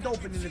grand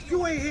opening. If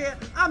you ain't here,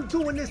 I'm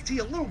doing this to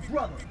your little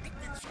brother.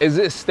 Is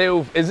it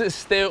still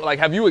like,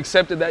 have you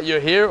accepted that you're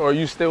here or are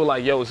you still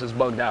like, yo, this is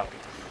bugged out?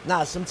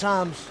 Nah,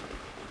 sometimes,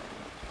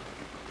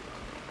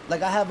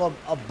 like I have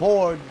a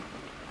board,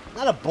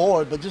 not a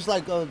board, but just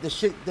like the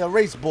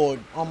erase board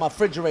on my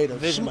refrigerator.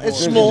 Vision It's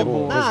board. small. Vision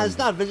board. Nah, it's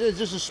not vision. It's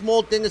just a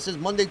small thing that says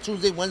Monday,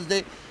 Tuesday,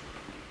 Wednesday.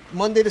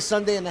 Monday to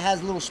Sunday, and it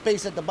has a little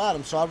space at the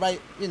bottom. So I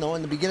write, in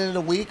the beginning of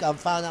the week, I'll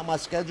find out my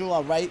schedule.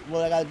 I'll write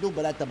what I got to do.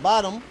 But at the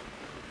bottom,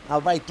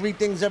 I'll write 3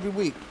 things every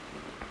week.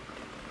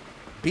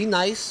 Be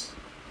nice,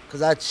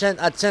 because I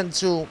tend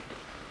to.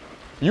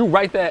 You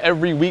write that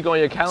every week on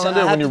your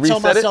calendar when you reset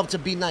it? I have to tell myself to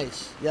be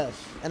nice, yes.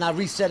 And I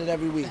reset it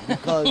every week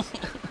because...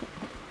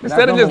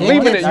 Instead of just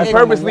leaving it, you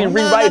purposely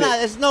rewrite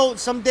it.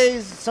 It's some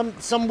days,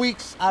 some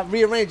weeks, I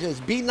rearrange it. It's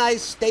be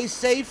nice, stay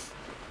safe,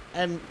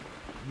 and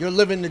you're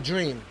living the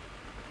dream.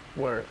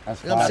 Word.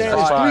 That's You know what I'm saying?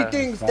 That's There's fire. 3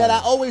 things that I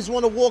always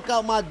want to walk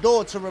out my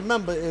door to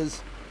remember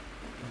is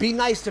be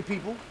nice to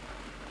people,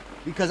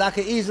 because I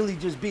could easily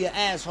just be an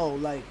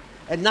asshole,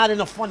 and not in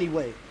a funny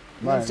way.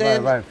 You know what I'm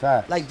saying? Right,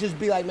 facts. Like, just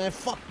be like, man,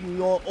 fuck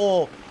you,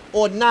 or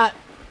not,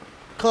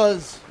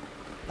 because,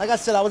 like I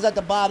said, I was at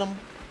the bottom,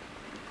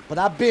 but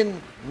I've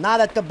been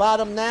not at the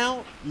bottom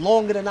now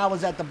longer than I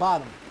was at the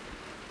bottom.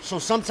 So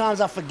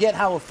sometimes I forget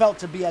how it felt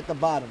to be at the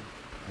bottom.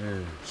 Yeah.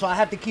 So I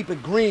have to keep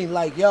it green,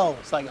 like, yo,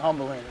 It's like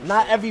humbling.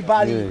 not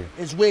everybody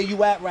Yeah. is where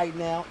you at right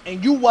now,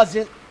 and you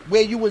wasn't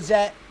where you was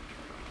at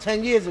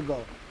 10 years ago.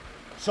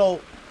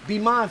 So be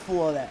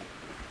mindful of that.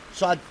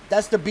 So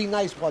that's the be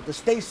nice part. The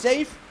stay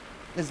safe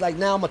is like,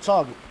 now I'm a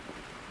target.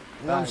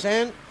 You know what I'm Right.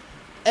 saying?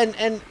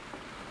 And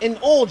in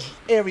all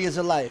areas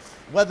of life,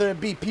 whether it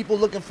be people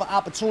looking for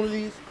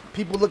opportunities,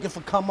 people looking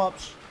for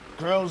come-ups,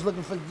 girls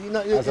looking for,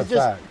 That's a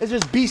fact. it's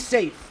just be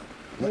safe.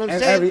 You know what I'm In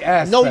saying? every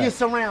aspect. Know your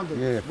surroundings,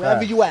 Yeah,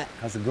 wherever facts. you at.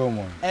 That's a good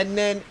one. And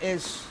then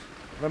it's,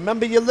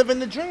 remember you're living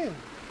the dream.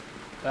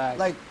 Facts.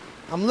 Like,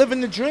 I'm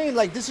living the dream.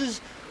 Like, this is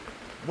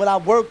what I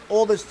worked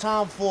all this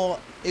time for,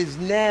 is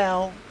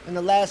now, in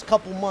the last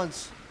couple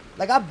months,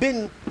 like, I've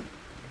been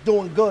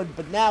doing good,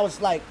 but now it's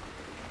like,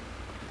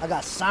 I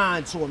got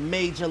signed to a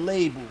major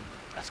label.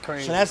 That's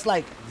crazy. So that's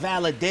like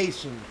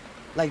validation.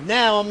 Like,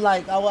 now I'm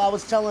like, I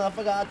was telling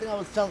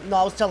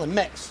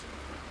Mex.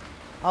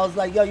 I was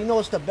like, yo, you know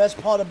what's the best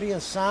part of being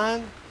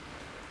signed?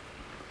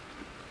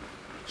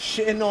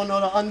 Shitting on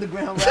all the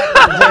underground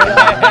rappers.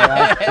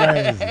 That's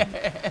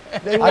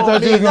crazy. They I want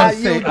thought me, you was gonna not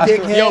say. you,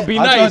 dickhead. Yo, be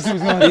I nice. thought you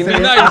was gonna Be say.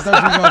 nice. I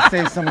thought you was gonna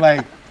say some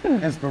like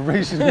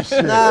inspirational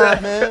shit. Nah,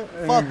 man.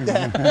 Fuck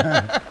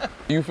that.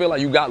 Do you feel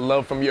like you got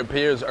love from your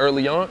peers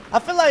early on? I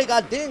feel like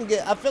I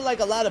feel like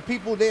a lot of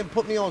people didn't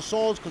put me on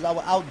songs because I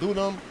would outdo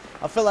them.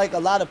 I feel like a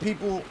lot of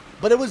people,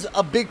 but it was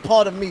a big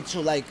part of me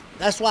too. Like,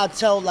 that's why I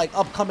tell like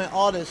upcoming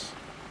artists,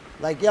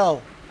 like,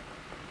 yo,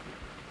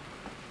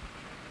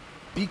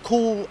 be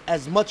cool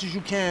as much as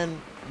you can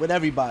with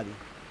everybody.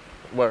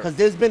 Word. Because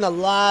there's been a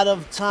lot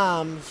of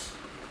times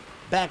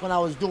back when I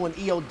was doing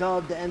EO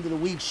Dub, the end of the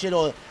week shit,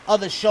 or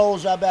other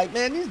shows where I'd be like,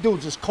 man, these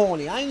dudes is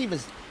corny. I ain't even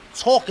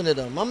talking to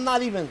them. I'm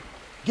not even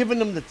giving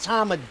them the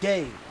time of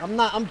day. I'm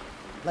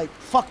like,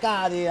 fuck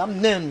out of here. I'm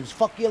Nims.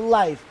 Fuck your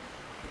life.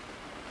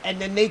 And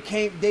then they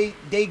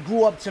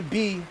grew up to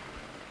be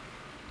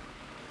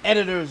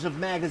editors of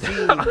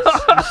magazines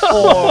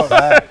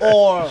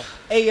or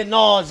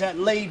A&Rs at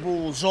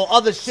labels or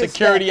other shit.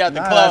 Security at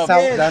the Nah, club.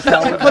 that's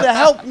how it could have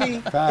helped me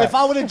Facts. if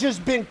I would have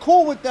just been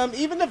cool with them,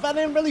 even if I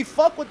didn't really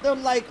fuck with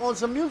them like on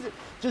some music.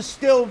 Just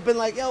still been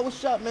like, yo,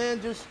 what's up,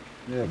 man? Just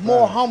Yeah,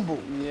 more facts. humble.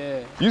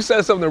 Yeah. You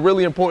said something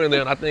really important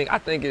there, and I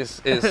think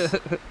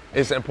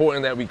it's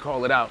important that we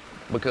call it out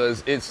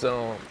because it's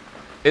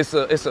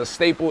a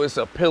staple, it's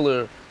a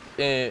pillar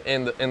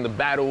in the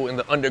battle in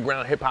the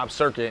underground hip hop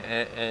circuit,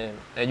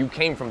 and you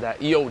came from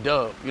that EO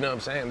Dub. You know what I'm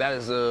saying? That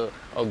is a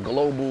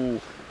global,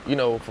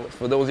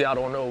 for those of y'all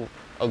don't know,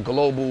 a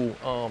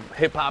global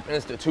hip hop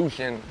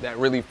institution that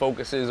really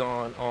focuses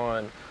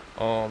on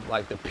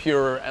like the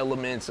pure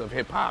elements of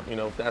hip hop.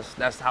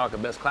 That's how I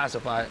could best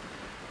classify it.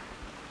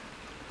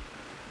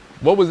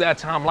 What was that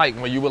time like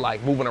when you were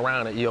like moving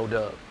around at EO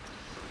Dub?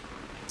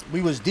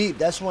 We was deep.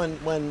 That's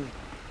when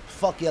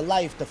Fuck Your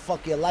Life, the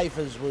Fuck Your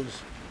Lifers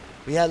was,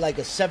 we had like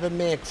a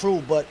 7-man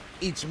crew, but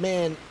each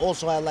man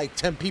also had like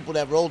 10 people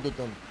that rolled with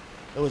them.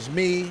 It was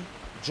me,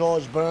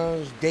 George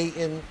Burns,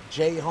 Dayton,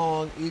 Jay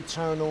Hong,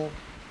 Eternal,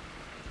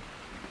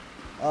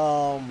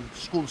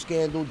 Scoop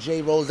Scandal,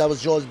 J Rose, that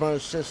was George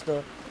Burns'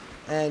 sister.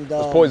 And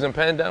Was Poison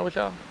Pen down with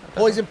y'all?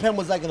 Poison Pen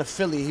was like an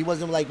affiliate. He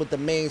wasn't like with the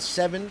main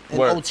 7 and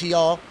Word.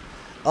 OTR.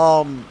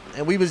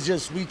 And we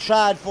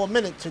tried for a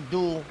minute to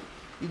do,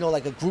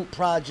 like a group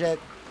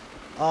project.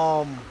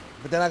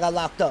 But then I got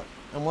locked up.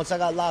 And once I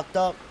got locked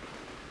up,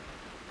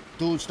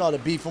 dudes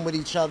started beefing with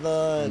each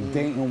other. And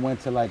Dayton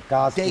went to like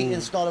gospel. Dayton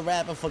started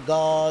rapping for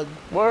God.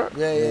 Word?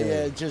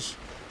 Yeah.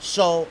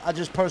 So I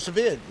just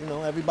persevered.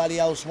 Everybody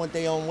else went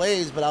their own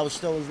ways, but I was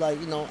still like,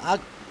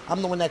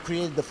 I'm the one that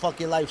created the Fuck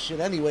Your Life shit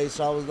anyway.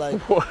 So I was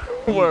like,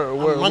 I'm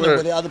running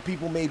with it. Other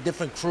people made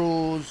different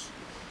crews.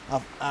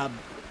 I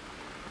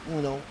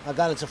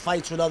got into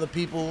fights with other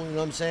people, you know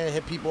what I'm saying?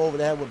 Hit people over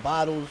the head with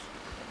bottles,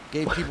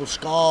 gave people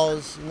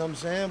scars, you know what I'm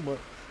saying? But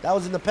that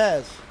was in the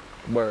past.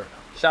 Word.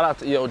 Shout out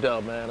to EO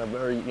Dub, man. A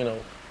very,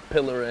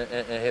 pillar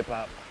in hip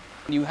hop.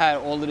 You had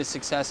all of the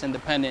success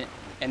independent,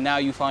 and now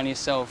you find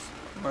yourself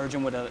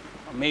merging with a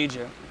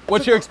major.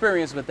 What's your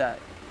experience with that?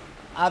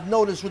 I've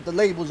noticed with the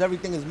labels,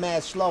 everything is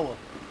mad slower.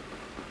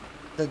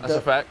 That's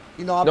a fact.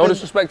 You know, No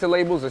disrespect to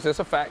labels, it's just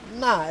a fact.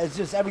 Nah, it's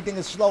just everything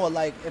is slower.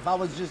 Like, if I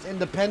was just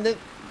independent,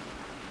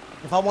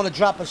 if I want to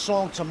drop a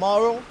song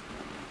tomorrow,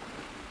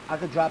 I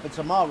could drop it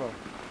tomorrow.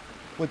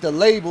 With the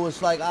label,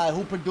 it's like, all right,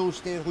 who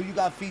produced it? Who you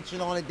got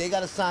featured on it? They got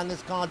to sign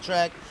this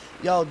contract.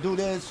 Yo, do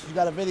this. You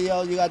got a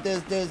video. You got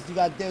this, you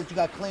got this. You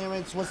got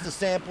clearance. What's the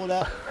sample?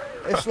 That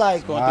it's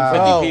like, Going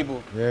through 50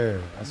 people. Yeah,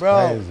 that's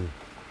Bro. crazy.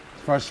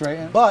 It's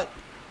frustrating. But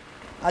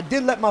I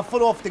did let my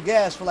foot off the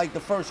gas for like the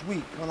first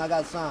week when I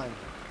got signed.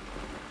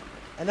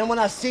 And then when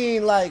I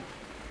seen like,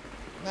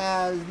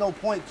 nah, there's no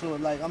point to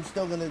it. Like, I'm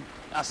still gonna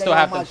stay still on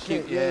have my to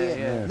shit. keep-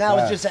 yeah. Now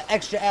facts. it's just an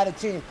extra added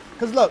team.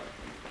 Cause look,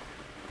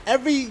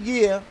 every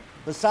year,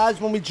 besides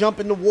when we jump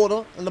in the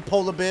water in the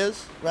polar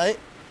bears, right?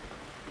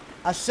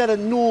 I set a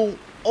new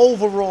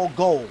overall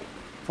goal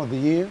For the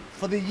year?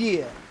 for the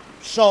year.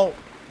 So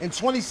in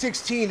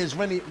 2016 is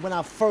when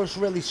I first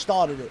really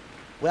started it,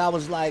 where I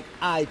was like,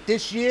 all right,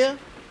 this year,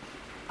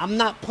 I'm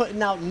not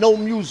putting out no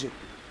music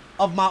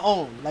of my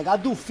own. Like, I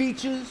do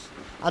features,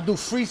 I do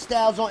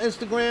freestyles on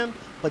Instagram,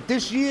 but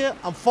this year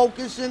I'm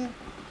focusing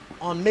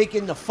on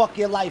making the Fuck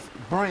Your Life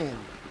brand,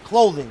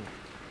 clothing.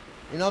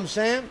 You know what I'm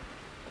saying?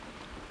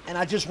 And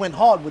I just went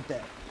hard with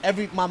that.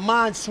 My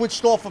mind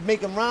switched off of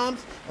making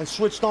rhymes and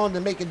switched on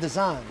to making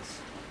designs.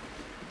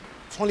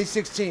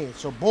 2016,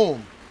 so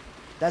boom.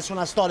 That's when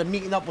I started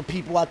meeting up with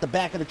people out the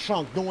back of the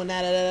trunk, doing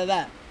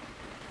that.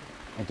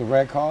 With the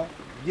red card?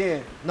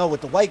 Yeah, no,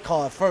 with the white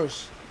car at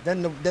first,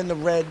 then the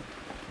red,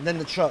 and then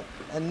the truck.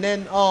 And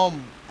then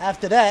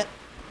after that,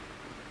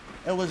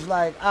 it was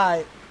like, all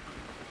right,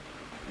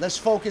 let's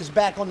focus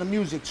back on the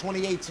music,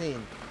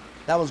 2018.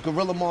 That was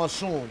Gorilla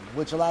Monsoon,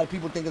 which a lot of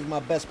people think is my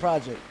best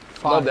project.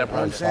 Love that You know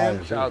what I'm project.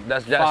 saying? Shout out-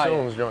 That's Fire.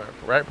 Jassoon's joint,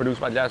 right?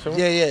 Produced by Jassoon?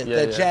 Yeah,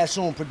 that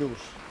Jassoon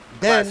produced.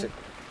 Then, Classic.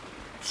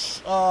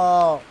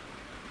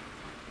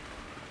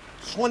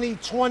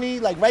 2020,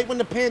 like right when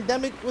the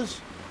pandemic was,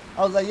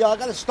 I was like, yo, I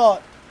gotta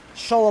start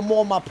showing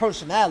more of my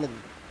personality.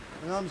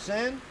 You know what I'm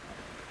saying?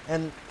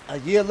 And a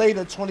year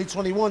later,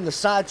 2021, the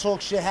side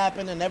talk shit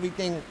happened and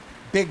everything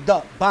bigged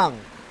up, bang.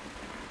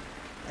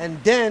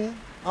 And then,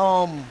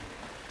 I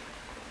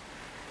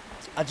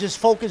just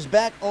focused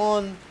back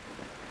on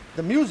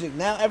the music.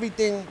 Now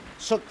everything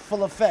took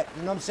full effect.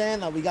 You know what I'm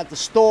saying? Now we got the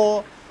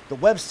store, the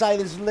website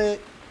is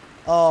lit,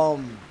 the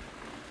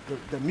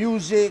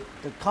music,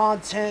 the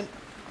content,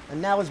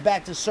 and now it's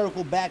back to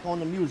circle back on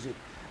the music.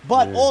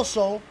 But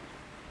also,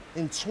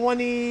 in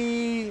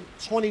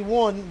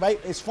 2021, right?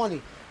 It's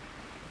funny.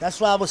 That's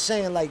why I was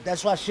saying, like,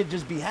 that's why shit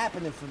just be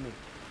happening for me.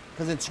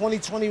 Because in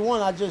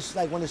 2021, I just,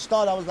 like, when it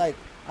started, I was like,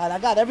 all right, I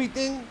got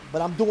everything,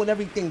 but I'm doing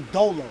everything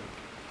dolo.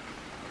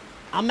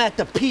 I'm at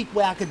the peak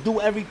where I could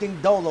do everything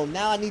dolo.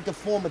 Now I need to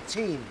form a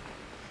team.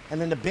 And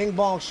then the bing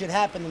bong shit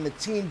happened and the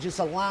team just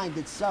aligned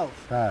itself.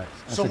 Facts.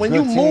 It's So a when good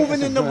you team. moving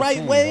It's a in the good right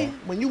team, way, bro.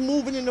 when you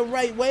moving in the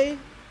right way,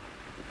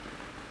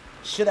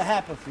 shit'll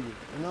happen for you.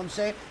 You know what I'm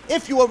saying?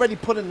 If you already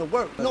put in the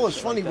work. You know what's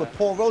funny with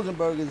Paul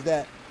Rosenberg is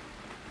that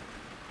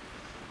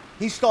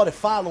he started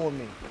following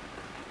me.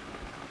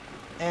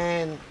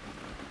 And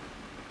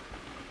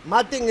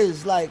my thing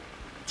is like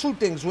two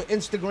things with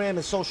Instagram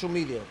and social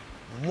media.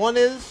 One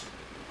is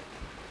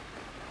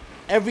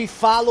every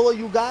follower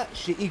you got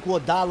should equal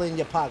 $1 in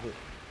your pocket.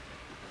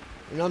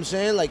 You know what I'm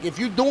saying? Like if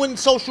you're doing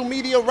social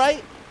media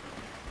right,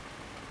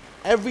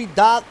 every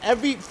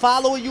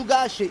follower you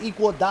got should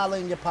equal $1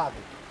 in your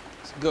pocket.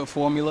 It's a good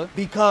formula.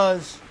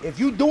 Because if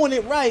you're doing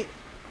it right,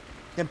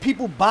 then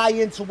people buy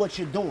into what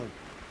you're doing.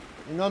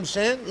 You know what I'm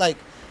saying? Like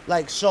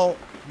so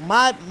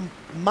my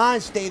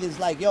mind state is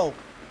like, yo,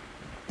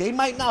 they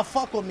might not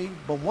fuck with me,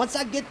 but once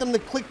I get them to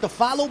click the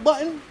follow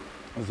button,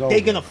 It's they're over.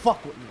 gonna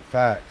fuck with me.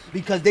 Facts.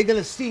 Because they're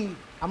gonna see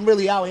I'm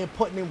really out here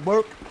putting in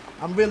work.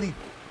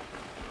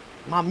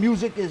 My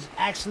music is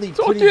actually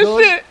Talk pretty your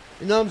good. shit.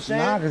 You know what I'm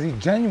saying? Nah, because he's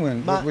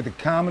genuine with the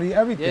comedy,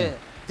 everything.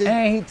 Yeah.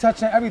 And he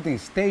touching everything.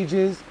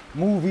 Stages,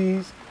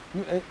 movies.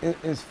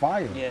 It's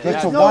fire. Yeah.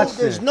 Just to There's watch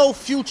there's it. no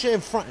future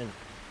in fronting.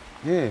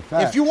 Yeah,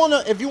 facts. If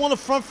you wanna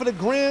front for the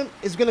gram,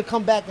 it's gonna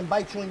come back and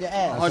bite you in your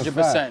ass. That's a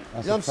 100%. fact. You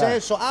That's know what a I'm saying?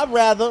 fact. So I'd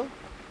rather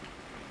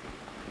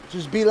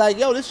just be like,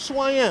 yo, this is who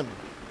I am.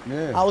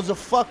 Yeah. I was a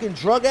fucking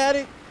drug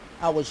addict.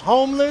 I was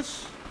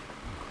homeless.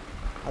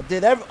 I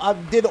did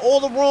all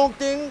the wrong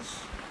things,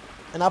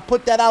 and I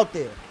put that out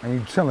there. And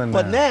you chilling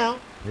But now,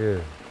 Yeah.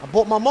 I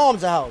bought my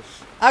mom's a house.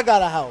 I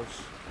got a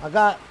house. I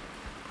got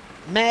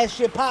mad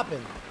shit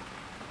popping.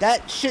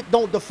 That shit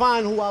don't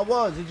define who I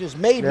was. It just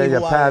made Yeah, me your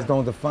who I past am.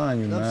 don't define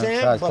you, Know what I'm man.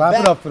 saying? Facts. But Clap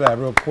back- it up for that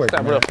real quick,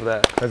 Clap it man. up for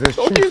that. Because it's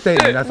Don't true you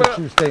statement. shit, That's bro. a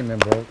true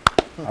statement, bro.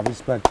 I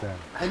respect that.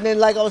 And then,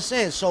 like I was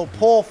saying, so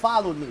Paul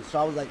followed me. So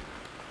I was like,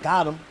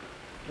 got him.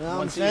 You know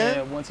what I'm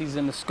saying? Once he's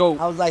in the scope.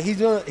 I was like, he's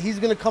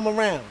gonna come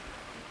around.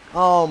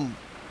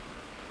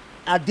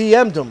 I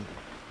DM'd him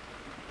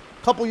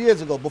a couple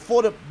years ago,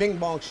 before the Bing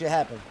Bong shit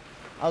happened.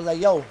 I was like,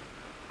 yo,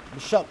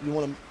 what's up?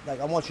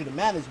 I want you to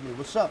manage me.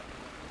 What's up?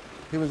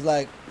 He was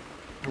like,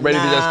 ready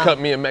to just Nah. cut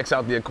me and Mex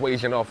out the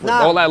equation off with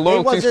Nah, all that they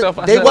loyalty wasn't- stuff.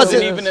 I they said wasn't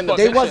earlier, even in the fuck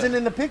They that wasn't shit.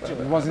 in the picture. It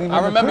wasn't even I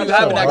in the remember you picture.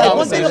 having that Like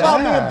one thing conversation.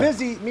 about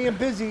Yeah. me and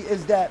Busy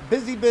is that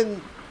Busy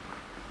been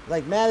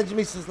like managing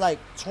me since like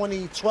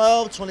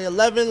 2012,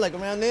 2011, like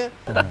around there.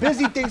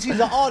 Busy thinks he's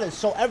an artist,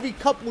 so every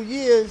couple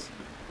years,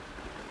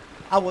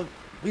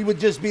 we would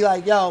just be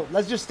like, yo,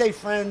 let's just stay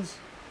friends.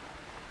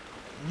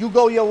 You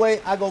go your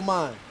way, I go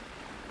mine.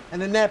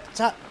 And in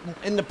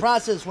in the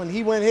process, when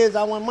he went his,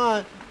 I went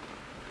mine.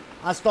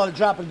 I started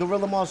dropping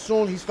Gorilla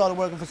Monsoon. He started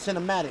working for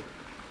Cinematic.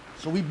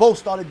 So we both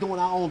started doing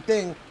our own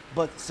thing,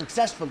 but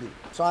successfully.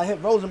 So I hit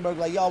Rosenberg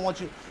like, yo, I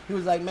want you. He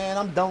was like, man,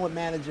 I'm done with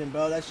managing,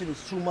 bro. That shit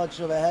is too much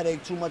of a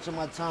headache, too much of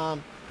my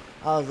time.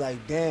 I was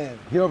like, damn.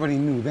 He already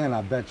knew then,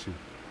 I bet you.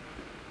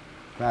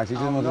 Facts. He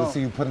just don't wanted know. to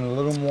see you put in a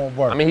little more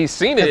work. I mean, he's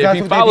seen it. 'Cause If that's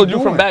he what they followed be you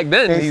from doing. back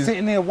then, They he's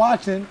sitting there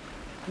watching.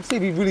 Let's see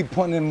if he's really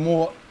putting in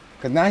more.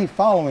 Because now he's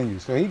following you,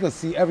 so he can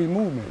see every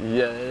movement.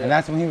 yeah. And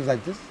that's when he was like,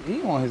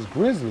 he on his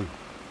grizzly.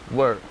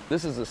 Word.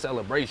 This is a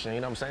celebration, you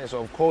know what I'm saying? So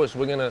of course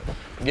we're gonna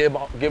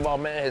give our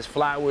man his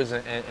flowers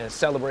and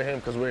celebrate him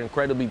because we're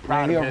incredibly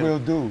proud Man, he of a him. real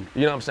dude.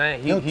 You know what I'm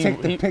saying? He'll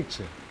take the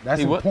picture. That's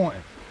he what?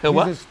 important. He'll He's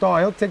what? a star.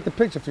 He'll take the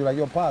picture for you. Like,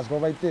 yo, Pops, go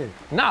right there.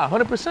 Nah,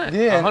 100%.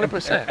 Yeah,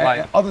 100%. and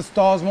Like other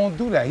stars won't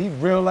do that. He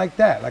real like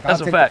that. Like, that's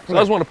I'll a take fact. the So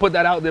I just flip. want to put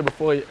that out there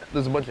before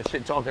there's a bunch of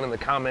shit talking in the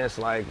comments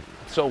like,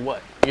 so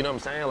what? You know what I'm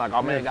saying? Like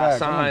our man got facts.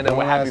 signed I'm a and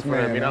we're happy grown-ass for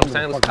him. man, You know man. what I'm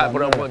saying? I'm Let's the clap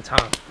it up fuck one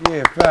time.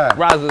 Yeah, fact.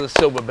 Rise of the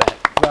Silverback.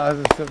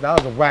 That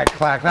was a whack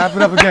clap. Clap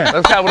it up again.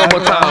 Let's clap it up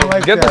one time. I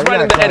like Get this that.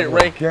 right in Yeah, the edit,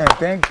 clap it Ray. up again.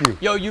 Thank you.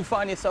 Yo, you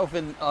find yourself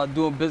in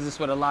doing business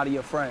with a lot of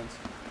your friends,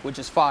 which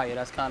is fire.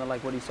 That's kind of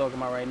like what he's talking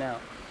about right now.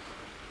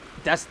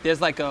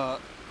 There's like a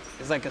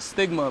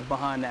stigma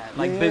behind that,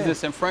 like Yeah.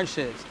 business and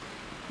friendships.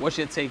 What's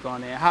your take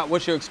on that?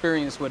 What's your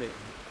experience with it?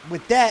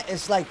 With that,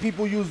 it's like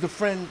people use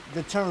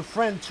the term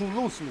friend too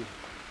loosely.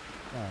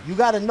 You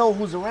got to know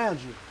who's around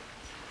you.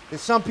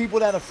 There's some people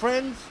that are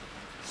friends,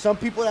 some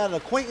people that are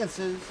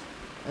acquaintances,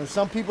 and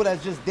some people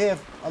that's just there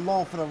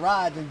along for the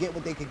ride and get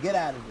what they could get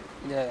out of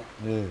it.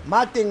 Yeah.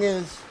 My thing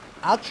is,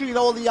 I'll treat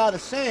all of y'all the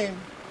same,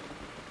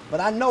 but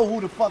I know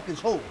who the fuck is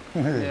who.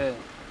 Yeah.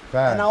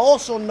 Fact. And I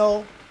also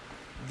know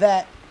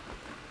that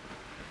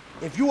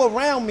if you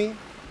around me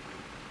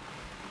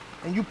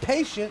and you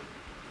patient,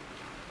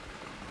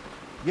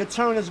 your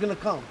turn is gonna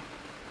come. You know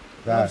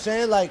what I'm Fact.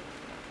 saying?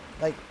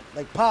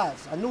 Like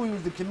Paz. I knew he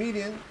was the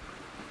comedian.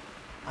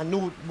 I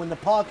knew when the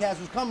podcast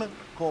was coming,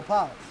 call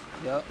Paz.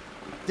 Yep.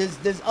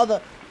 There's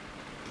other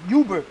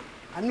Hubert.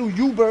 I knew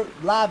Hubert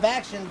live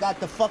action got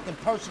the fucking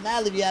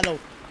personality that'll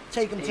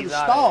take him to the He's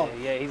out star. of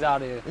here. Yeah, he's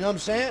out of here. You know what I'm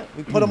saying?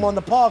 We put him on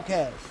the podcast.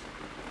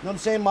 You know what I'm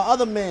saying? My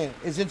other man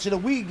is into the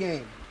weed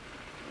game.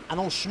 I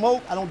don't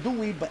smoke, I don't do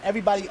weed, but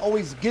everybody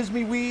always gives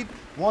me weed,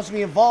 wants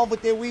me involved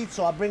with their weed,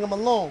 so I bring them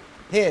along.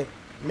 Here,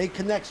 make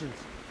connections.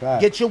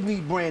 Fact. Get your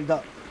weed brand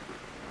up.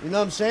 You know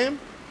what I'm saying?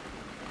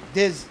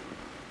 There's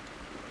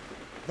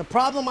the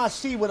problem I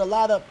see with a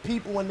lot of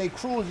people when they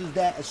cruise is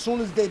that as soon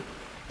as they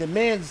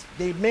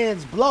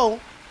man's blow,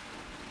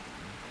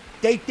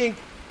 they think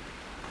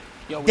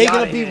Yo, we they're outta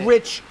gonna be here.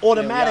 rich Yeah, we outta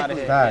automatically.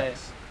 here.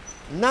 Facts.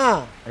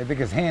 Nah. They think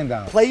it's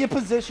handout. Play your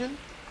position,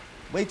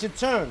 wait your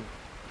turn.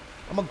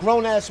 I'm a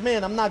grown-ass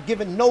man. I'm not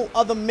giving no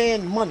other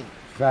man money.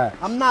 Facts.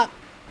 I'm not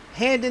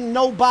handing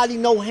nobody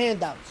no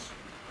handouts.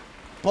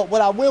 But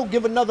what I will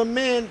give another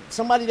man,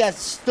 somebody that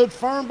stood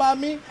firm by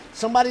me,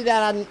 somebody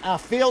that I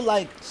feel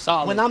like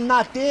Solid. when I'm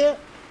not there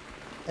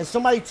and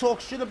somebody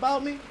talks shit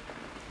about me,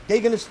 they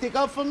gonna stick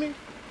up for me,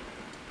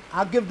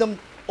 I'll give them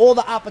all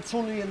the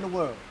opportunity in the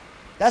world.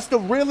 That's the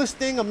realest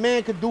thing a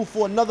man could do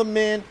for another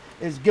man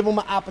is give him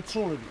an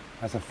opportunity.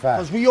 That's a fact.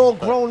 Because we all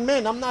grown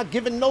men. I'm not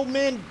giving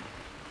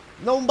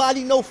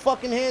nobody no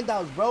fucking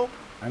handouts, bro.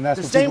 And that's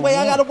The what same people way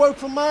I want. gotta work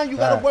for mine, you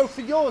gotta Facts. work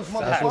for yours,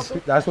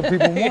 motherfucker. That's what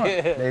people want.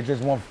 They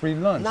just want free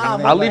lunch. Nah,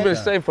 Anything I'll I'll like even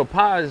that. say for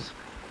Paz,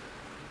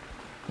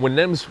 when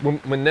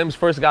Nems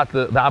first got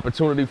the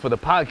opportunity for the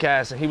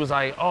podcast, and he was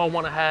like, "Oh, I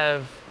want to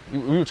have." We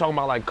were talking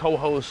about like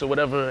co-hosts or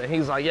whatever, and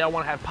he's like, "Yeah, I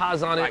want to have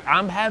Paz on it."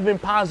 I'm having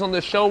Paz on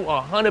the show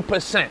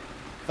 100%.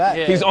 Fact.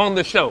 Yeah. He's on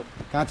the show.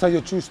 Can I tell you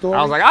a true story?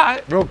 I was like, "All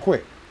right." Real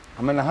quick.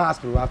 I'm in the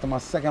hospital after my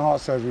second heart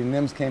surgery.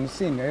 Nims came to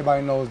see me.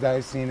 Everybody knows that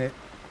he's seen it.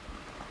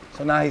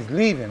 So now he's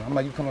leaving. I'm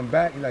like, you coming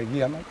back? He's like,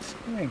 yeah. I'm like,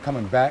 you ain't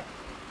coming back.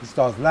 He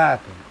starts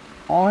laughing.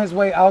 On his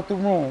way out the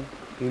room,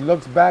 he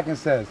looks back and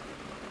says,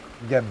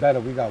 get better,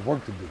 we got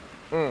work to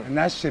do. And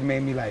that shit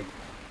made me like,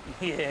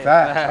 Yeah.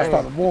 fast. I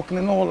started walking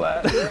and all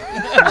that.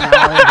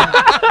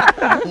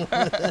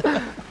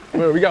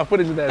 Well, we got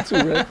footage of that too,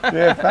 right?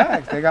 Yeah,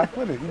 facts. They got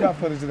footage. You got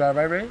footage of that,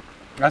 right, Ray?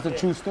 That's a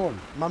true story.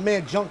 My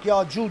man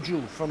Junkyard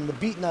Juju from the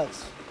Beat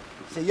Nuts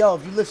said, yo,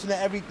 if you listen to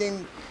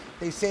everything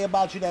they say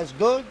about you that's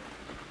good,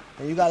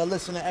 then you gotta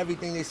listen to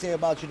everything they say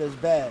about you that's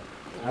bad.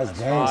 That's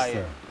fire.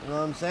 gangster. You know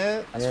what I'm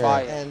saying? That's Yeah.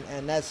 fire.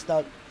 And that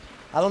stuck.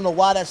 I don't know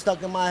why that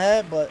stuck in my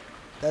head, but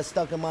that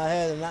stuck in my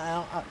head.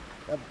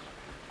 And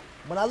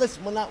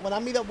when I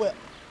meet up with,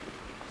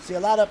 see a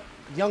lot of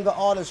younger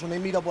artists when they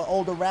meet up with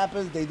older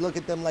rappers, they look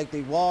at them like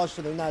they washed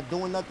or they're not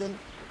doing nothing.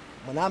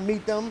 When I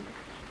meet them,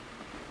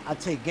 I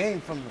take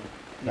game from them.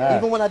 Yeah.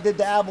 Even when I did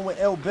the album with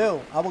Ill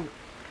Bill,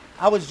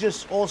 I was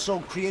just also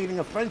creating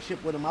a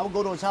friendship with him. I would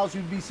go to his house.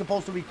 We'd be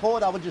supposed to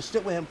record. I would just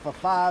sit with him for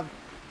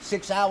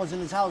 5-6 hours in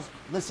his house,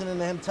 listening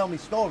to him tell me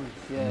stories.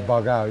 Yeah.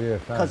 Bug out, yeah.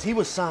 Because he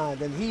was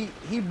signed and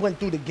he went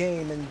through the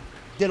game and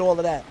did all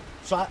of that.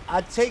 So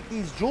I take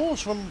these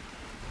jewels from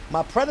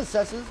my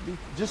predecessors,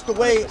 just the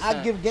way I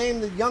 100%. give game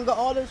to younger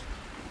artists,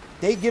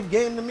 they give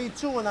game to me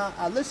too, and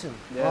I listen.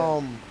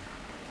 Yeah.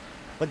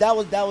 But that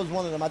was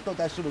one of them. I thought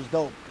that shit was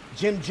dope.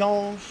 Jim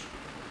Jones,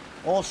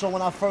 also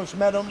when I first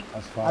met him,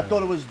 That's I fire.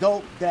 thought it was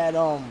dope that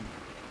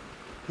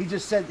he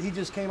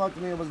just came up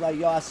to me and was like,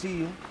 yo, I see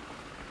you.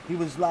 He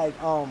was like,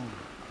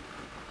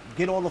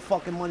 get all the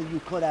fucking money you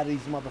could out of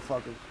these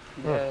motherfuckers.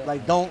 Yeah.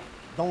 Like don't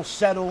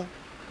settle.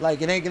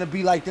 Like it ain't gonna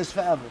be like this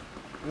forever.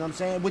 You know what I'm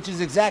saying? Which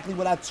is exactly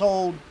what I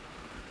told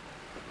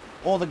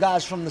all the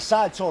guys from the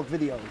Side Talk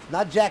videos.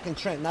 Not Jack and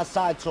Trent, not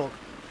Side Talk.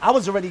 I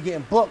was already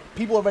getting booked.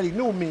 People already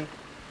knew me.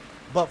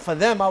 But for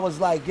them, I was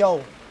like,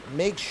 yo,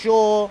 make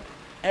sure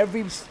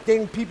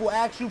everything people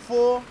ask you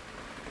for,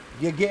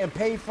 you're getting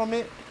paid from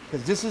it.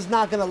 Because this is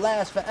not gonna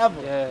last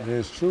forever. Yeah. It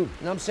is true. You know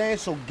what I'm saying?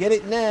 So get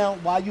it now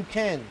while you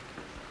can.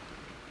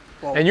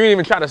 And you didn't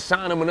even try to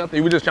sign him or nothing.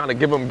 You were just trying to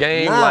give him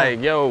game, Nah.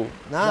 like, yo.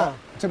 Nah.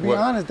 To be What?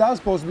 honest, that was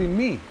supposed to be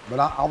me. But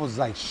I was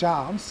like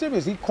shy. I'm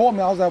serious. He called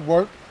me. I was at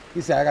work.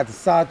 He said, I got the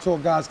Side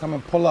Talk guys come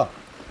and pull up.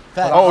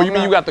 Fact. Oh, I'm you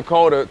mean not- you got the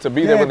call to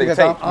be there Yeah, when they because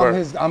tape? I'm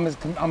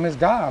Right. I'm his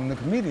guy. I'm the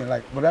comedian.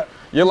 Like, whatever.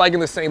 You're like in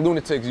the St.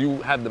 Lunatics,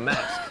 you have the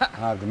mask. I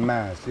have the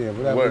mask. Yeah,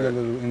 whatever. Word. Your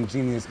little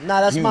ingenious.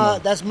 Nah, humor.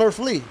 that's Murph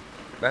Lee.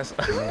 That's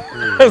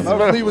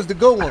Murph Lee was the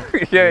good one.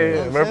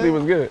 yeah. what Murphy I'm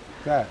was good.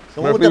 Facts.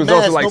 The one Murph Lee with was the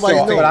also mask, like nobody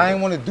 16. knew. But I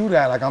didn't want to do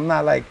that. Like, I'm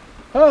not like,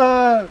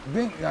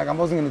 like I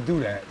wasn't gonna do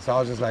that. So I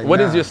was just like, What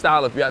nah. is your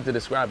style if you had to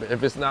describe it?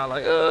 If it's not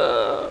like,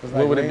 It's what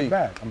like would it laid be?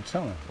 back. I'm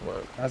chilling.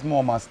 Word. That's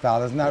more my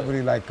style. It's not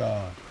really like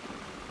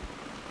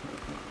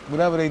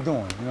whatever they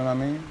doing. You know what I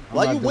mean? I'm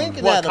Why not you doing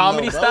winking that. What, at him,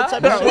 comedy though, bro? style?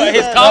 Type of shit What, is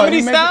his that? comedy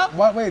you make it-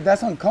 style? Wait,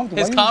 that's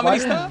uncomfortable. His why comedy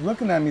you style?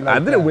 looking at me like I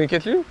didn't that? wink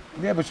at you.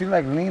 Yeah, but you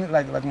like leaning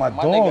like my My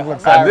dog nigga,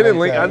 looks I at I me didn't like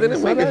wink. that. I didn't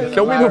You wink see at that? you.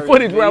 Show me the Hilarious,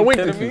 footage where I man.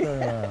 winked You at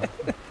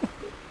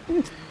kidding you.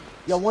 me?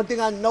 Yo, one thing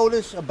I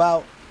notice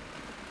about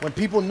when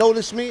people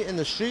notice me in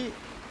the street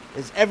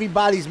is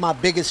everybody's my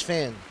biggest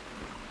fan.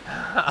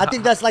 I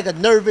think that's like a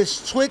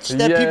nervous twitch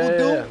that people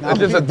do. Nah, It's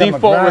just a I'm thinking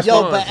default demographic. response.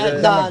 Yo, but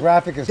yeah. nah,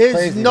 Demographic is there's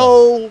crazy,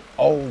 no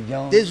Old,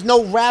 young. there's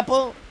no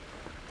rapper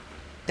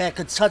that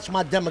could touch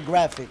my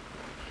demographic.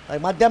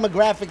 Like my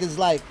demographic is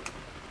like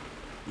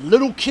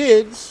little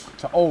kids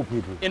to old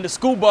people. In the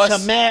school bus.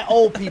 to mad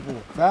old people.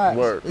 Facts.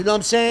 Word. You know what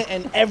I'm saying?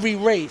 And every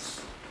race.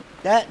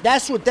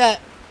 That's what that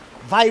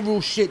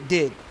viral shit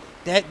did.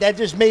 That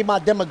just made my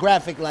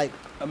demographic like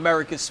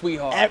America's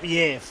sweetheart.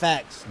 yeah,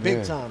 facts. Big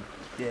Yeah. time.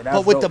 Yeah, that's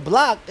But with dope. the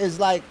block is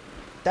like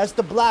that's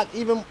the block.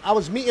 Even I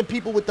was meeting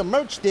people with the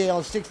merch there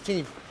on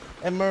 16th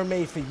and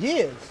Mermaid for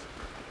years.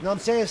 You know what I'm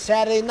saying?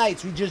 Saturday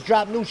nights, we just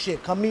drop new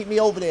shit. Come meet me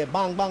over there.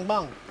 Bang, bang,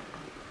 bang.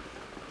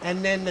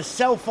 And then the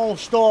cell phone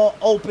store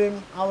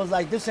opened. I was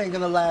like, this ain't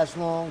gonna last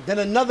long. Then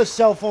another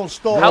cell phone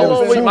store How long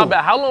opened. were you, my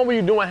bad, how long were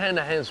you doing hand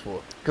to hands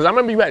for? Because I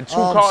remember you had two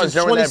cars Since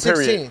during that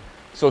 2016. period.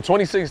 So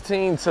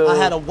 2016 to. I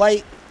had a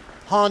white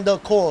Honda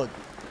Accord.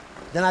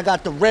 Then I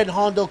got the red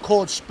Honda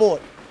Accord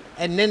Sport.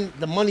 And then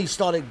the money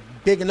started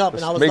bigging up,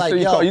 and I was Make like, sure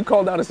yo. you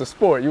called out as a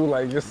sport. You were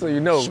like, just so you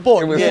know.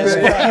 Sport, it was, yeah,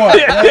 sport.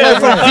 yeah,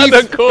 from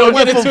Honda V- Accord. It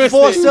went Get it from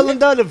 4 twisted.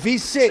 cylinder to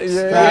V6. Yeah, You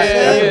know what I'm That's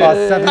saying? about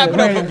 7 Clap it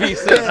up for grand.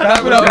 V6.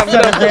 Clap it up for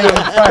 7 grand on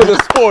the For the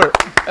price. sport.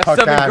 That's Fuck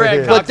 7 outta grand.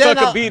 here. But then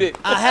Cocksucker beat it.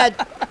 I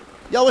had,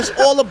 yo, it's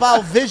all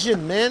about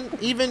vision, man.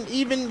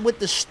 Even with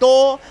the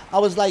store, I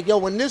was like, yo,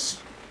 when this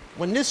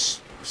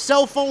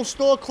cell phone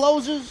store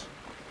closes,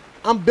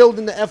 I'm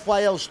building the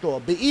FYL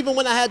store. But even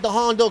when I had the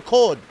Honda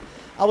Accord,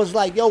 I was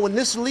like, yo, when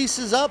this lease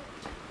is up,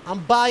 I'm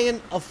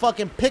buying a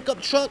fucking pickup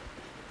truck,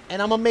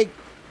 and I'm gonna make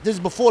this is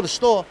before the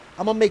store.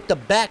 I'm gonna make the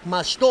back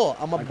my store.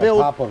 I'm gonna Like a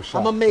build. pop-up shop,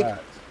 I'm gonna make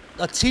facts.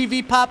 a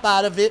TV pop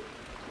out of it.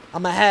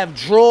 I'm gonna have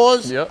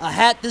drawers, Yep. a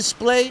hat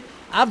display.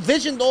 I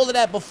visioned all of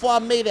that before I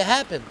made it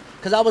happen.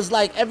 Cause I was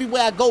like,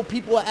 everywhere I go,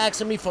 people are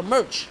asking me for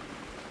merch.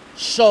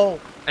 So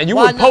And you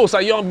why would not post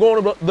like, yo, I'm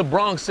going to the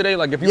Bronx today.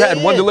 Like, if you Yeah,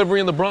 had one yeah. delivery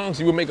in the Bronx,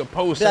 you would make a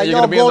post be like, saying yo,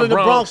 you're I'm going to going be to in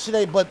the Bronx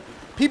today. But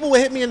people would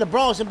hit me in the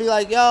Bronx and be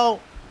like, yo,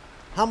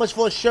 how much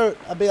for a shirt?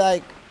 I'd be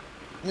like,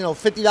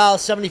 $50,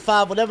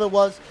 $75, whatever it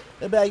was.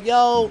 They'd be like,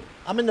 yo,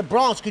 I'm in the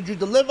Bronx. Could you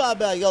deliver? I'd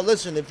be like, yo,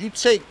 listen, if you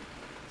take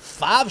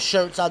 5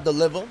 shirts, I'll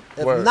deliver.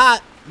 If Word.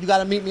 not, you got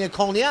to meet me in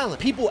Coney Island.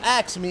 People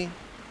ask me,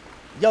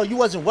 yo, you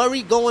wasn't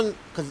worried going,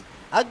 because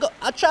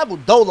I travel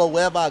dolo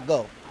wherever I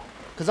go.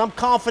 Because I'm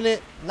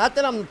confident, not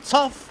that I'm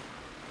tough,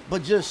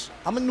 but just,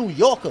 I'm a New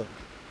Yorker.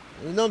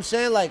 You know what I'm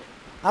saying? Like,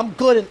 I'm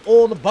good in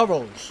all the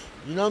boroughs.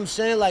 You know what I'm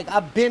saying? Like,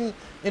 I've been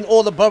in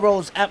all the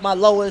boroughs at my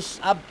lowest.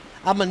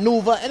 I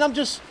maneuver, and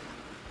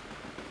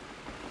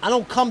I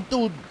don't come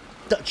through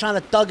trying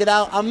to thug it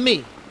out. I'm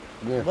me.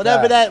 Yeah,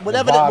 Whatever facts. The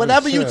vibe is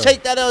whatever you chill.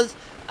 take that as,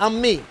 I'm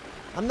me.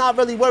 I'm not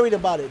really worried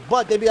about it.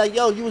 But they be like,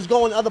 yo, you was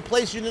going other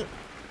places.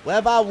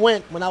 Wherever I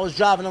went when I was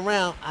driving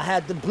around, I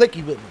had the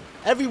blicky with me.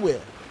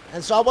 everywhere.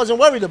 And so I wasn't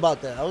worried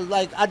about that. I was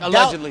like,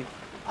 Allegedly.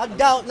 I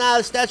doubt now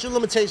the statute of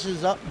limitations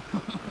is up.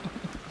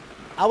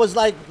 I was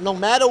like, no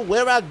matter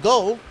where I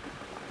go,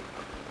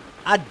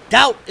 I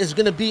doubt it's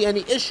gonna be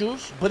any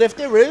issues. But if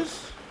there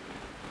is,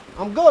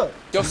 I'm good.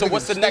 Yo, so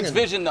what's the next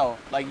vision though?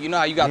 Like, you know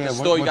how you got the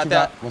store, you got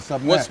that. What's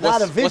up next? Nah,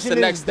 the What's vision the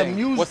is next the thing?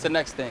 music. What's the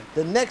next thing?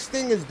 The next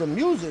thing is the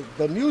music.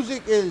 The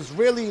music is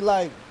really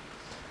like,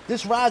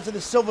 this Rise of the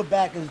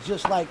Silverback is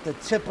just like the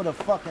tip of the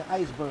fucking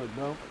iceberg,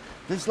 bro.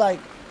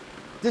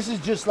 This is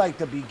just like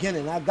the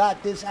beginning. I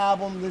got this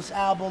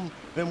album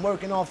been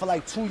working on for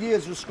like 2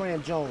 years with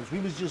Scram Jones. I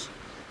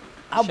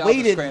Shout out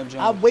to Scram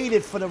Jones.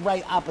 waited for the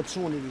right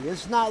opportunity.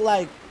 It's not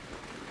like,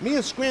 me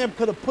and Scram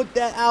could have put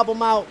that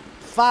album out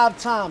 5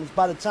 times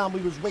by the time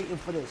we was waiting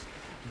for this.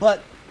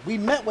 But we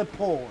met with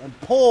Paul, and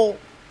Paul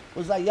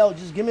was like, yo,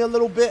 just give me a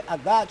little bit, I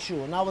got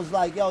you. And I was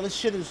like, yo, this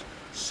shit is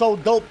so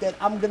dope that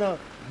I'm gonna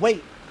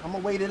wait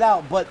it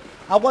out. But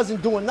I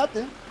wasn't doing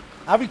nothing.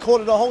 I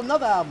recorded a whole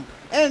nother album.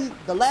 And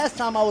the last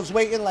time I was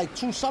waiting, like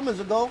 2 summers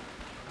ago,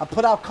 I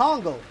put out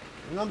Congo.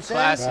 You know what I'm saying?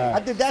 Classic. I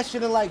did that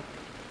shit in like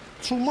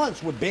 2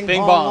 months with Bing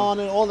Bing Bong Bong on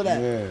and all of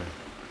that. Yeah.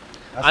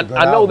 That's I a good know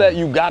album. that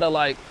you gotta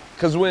like,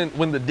 cause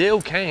when the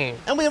deal came,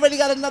 And we already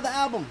got another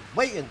album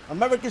waiting.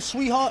 American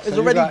Sweetheart is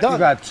So already done. You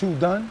got 2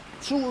 done?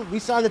 2, we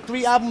signed a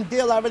 3-album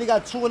deal. I already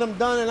got 2 of them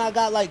done, and I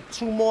got like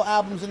 2 more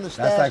albums in the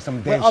stash. like some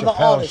with Dave other Chappelle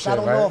artists. I shit,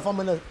 don't know right? if I'm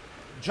gonna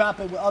drop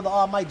it with other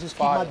artists. I might just keep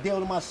Fire. my deal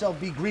to myself,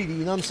 be greedy. You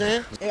know what I'm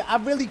saying? And I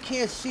really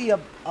can't see a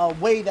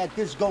way that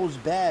this goes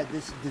bad.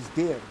 This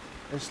deal.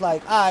 It's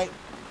like, all right,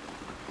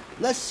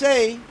 let's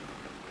say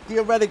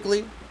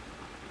theoretically,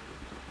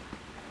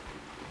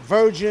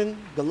 Virgin,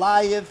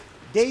 Goliath,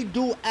 they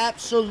do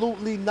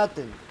absolutely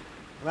nothing,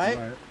 right?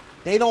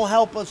 They don't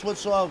help us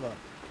whatsoever.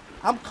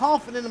 I'm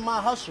confident in my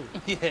hustle.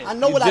 Yeah, I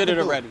know you what I did can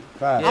it do. already.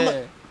 Fact.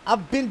 Yeah.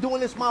 I've been doing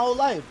this my whole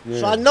life, so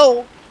Yeah. I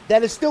know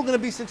that it's still gonna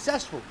be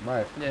successful.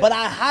 Right. Yeah. But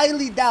I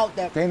highly doubt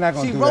that. They not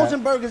gonna see, do that.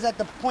 Rosenberg is at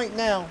the point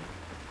now.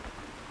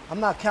 I'm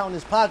not counting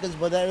his pockets,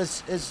 but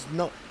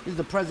he's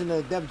the president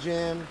of Def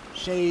Jam,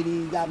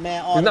 Shady, got mad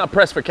artists. he's not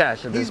pressed for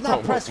cash at this He's not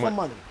point. pressed for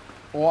money.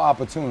 Or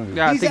opportunity.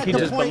 Yeah. I He's think at he the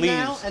just point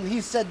now, believes. and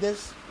he said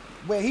this,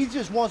 where he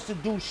just wants to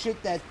do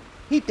shit that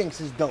he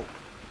thinks is dope.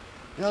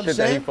 You know what Shit I'm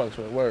that he saying? fucks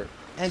with. Word.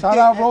 And Shout thi-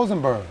 out and-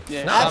 Rosenberg.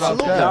 Yeah,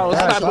 Absolutely. Yeah, No,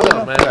 let's yeah, clap shout it out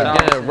up, man. to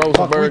that. Again,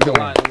 Rosenberg, doing?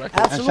 Goliath record. And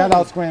Absolutely. shout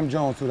out Scram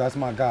Jones too. That's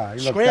my guy. He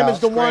looked Scram out. is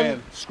the one.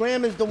 Scram.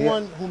 Scram is the Yeah.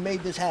 one who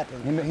made this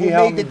happen. He who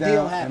held made me the deal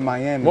down happen. in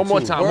Miami. One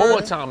more too.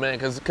 time, man,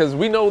 because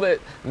we know that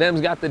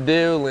Nem's got the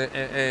deal,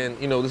 and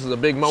you know this is a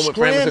big moment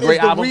for him. Scram It's a great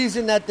is the album.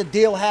 reason that the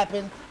deal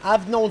happened.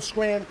 I've known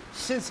Scram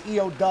since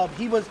EO Dub.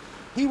 He was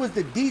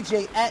the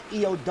DJ at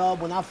EO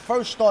Dub when I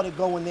first started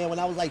going there when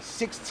I was like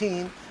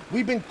 16.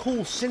 We've been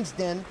cool since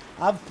then.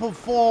 I've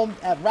performed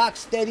at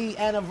Rocksteady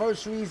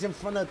anniversaries in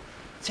front of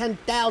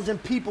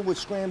 10,000 people with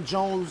Scram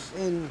Jones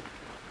in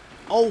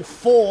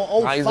 04,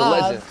 05. Nah, he's a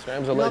legend.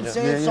 Scram's a You know what I'm legend.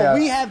 saying? Yeah, yeah. So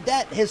we have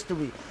that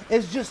history.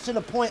 It's just to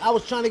the point I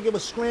was trying to get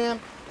with Scram,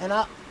 and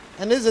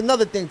there's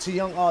another thing to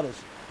young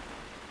artists.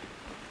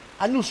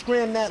 I knew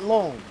Scram that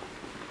long.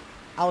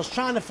 I was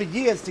trying for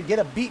years to get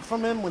a beat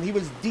from him when he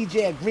was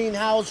DJ at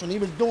Greenhouse, when he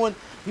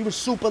was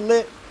super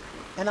lit.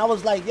 And I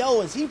was like,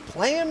 yo, is he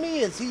playing me?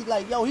 Is he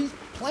like, yo, he's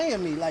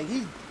playing me. Like,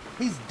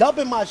 he's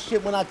dubbing my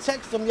shit. When I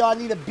text him, yo, I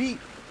need a beat.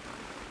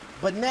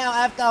 But now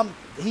after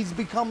he's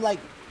become like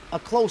a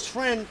close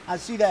friend, I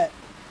see that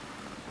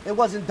it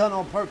wasn't done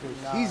on purpose.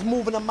 Nah. He's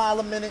moving a mile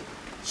a minute.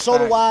 So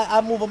do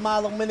I move a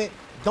mile a minute.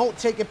 Don't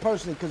take it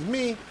personally. Because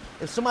me,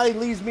 if somebody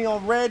leaves me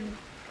on red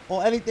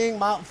or anything,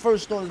 my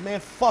first thought is, man,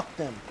 fuck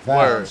them. You know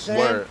what I'm Word, saying?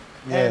 word.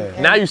 Yeah.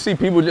 Now you see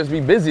people just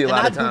be busy a And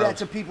lot I of do that times.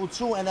 to people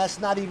too, and that's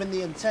not even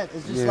the intent.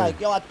 It's just Yeah. like,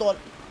 yo, I thought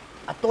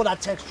I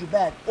text you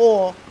back,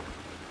 or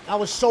I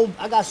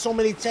got so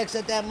many texts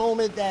at that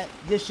moment that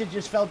this shit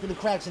just fell through the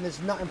cracks, and it's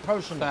nothing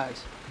personal.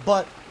 Facts.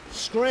 But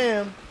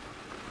Scram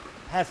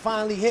had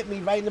finally hit me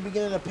right in the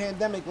beginning of the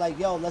pandemic, like,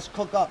 yo, let's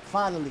cook up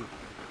finally.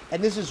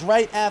 And this is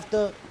right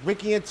after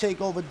Ricky and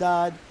Takeover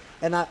died,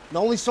 and the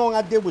only song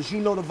I did was You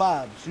Know the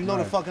Vibes. You know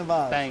the Right. fucking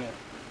vibes. Banger.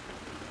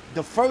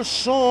 The first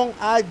song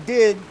I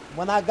did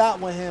when I got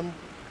with him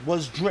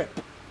was Drip.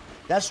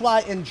 That's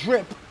why in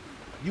Drip,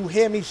 you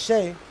hear me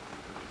say,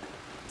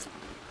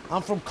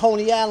 I'm from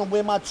Coney Island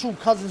where my 2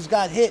 cousins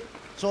got hit.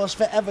 So it's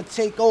forever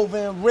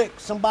Takeover and Rick.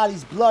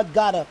 Somebody's blood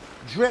gotta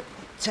drip.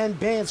 10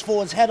 bands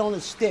for his head on a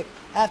stick.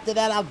 After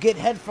that, I'll get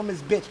head from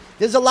his bitch.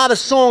 There's a lot of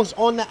songs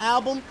on the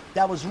album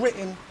that was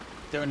written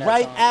During that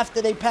right time.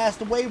 after they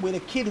passed away, where the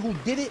kid who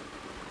did it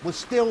was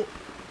still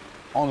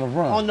On the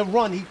run. on the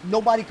run.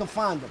 Nobody could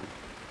find him.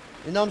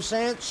 You know what I'm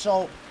saying?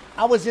 So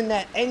I was in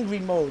that angry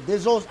mode.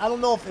 There's also, I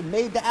don't know if it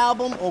made the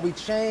album or we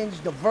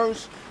changed the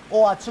verse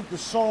or I took the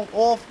song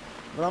off,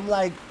 but I'm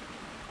like,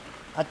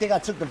 I think I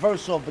took the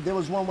verse off, but there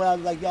was one where I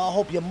was like, yo, I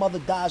hope your mother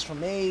dies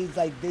from AIDS.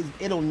 Like,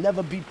 it'll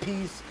never be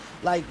peace.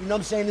 Like, you know what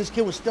I'm saying? This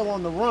kid was still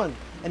on the run,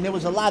 and there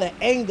was a lot of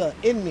anger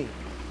in me.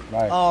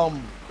 Right.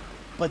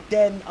 But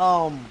then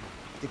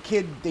the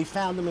kid, they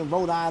found him in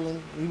Rhode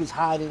Island. He was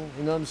hiding.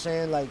 You know what I'm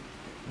saying? Like,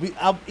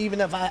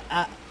 even if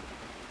I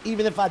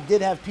even if I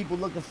did have people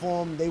looking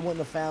for him, they wouldn't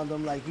have found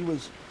him. Like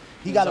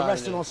he got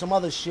arrested on some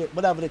other shit,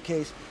 whatever the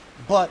case.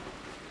 But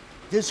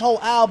this whole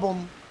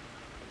album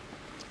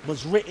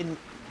was written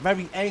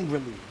very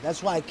angrily.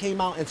 That's why it came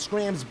out, and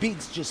Scram's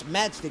beats just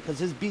matched it, because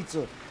his beats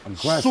are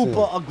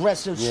super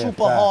aggressive,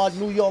 super hard,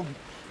 New York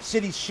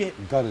City shit.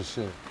 Gutter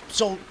shit.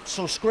 So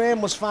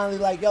Scram was finally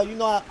like, yo, you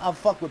know, I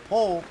fuck with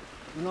Paul.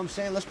 You know what I'm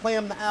saying? Let's play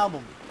him the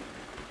album.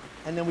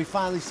 And then we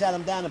finally sat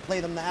him down and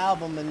played him the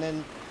album, and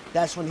then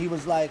that's when he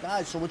was like, all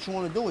right, so what you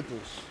want to do with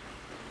this?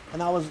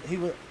 And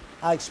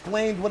I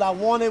explained what I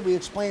wanted. We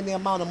explained the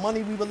amount of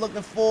money we were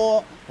looking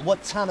for,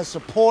 what kind of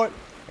support,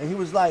 and he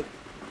was like,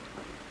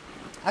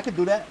 I could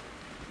do that.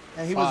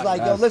 And he was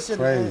like, yo,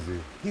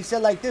 listen, he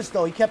said like this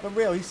though, he kept it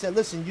real. He said,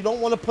 listen, you don't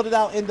want to put it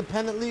out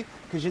independently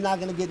because you're not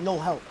going to get no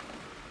help.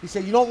 He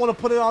said, you don't want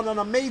to put it out on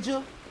a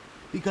major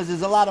because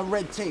there's a lot of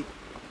red tape.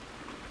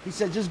 He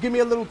said, just give me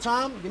a little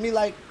time. Give me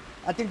like,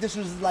 I think this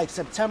was like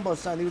September or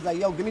something. He was like,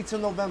 yo, give me till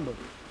November.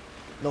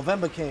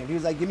 November came. He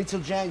was like, give me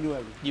till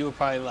January. You were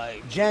probably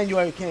like...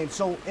 January came.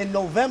 So in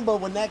November,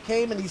 when that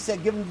came and he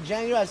said, give him to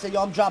January, I said,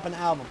 yo, I'm dropping an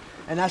album.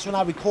 And that's when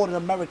I recorded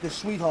America's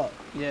Sweetheart.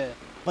 Yeah.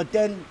 But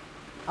then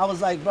I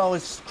was like, bro,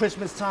 it's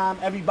Christmas time.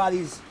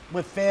 Everybody's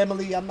with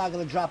family. I'm not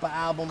going to drop an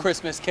album.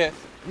 Christmas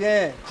Kith.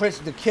 Yeah,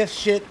 the Kiss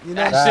shit. You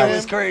know that what I'm saying? shit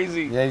was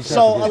crazy. Yeah,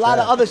 so a lot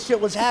of other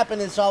shit was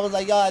happening. So I was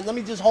like, yo, let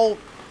me just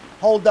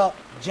hold up.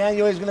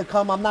 January's going to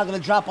come. I'm not going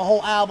to drop a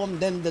whole album,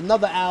 then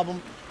another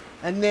album.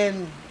 And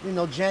then, you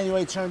know,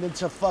 January turned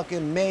into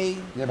fucking May.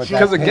 Yeah, but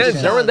because again,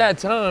 during that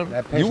time,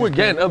 you were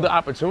getting other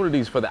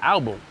opportunities for the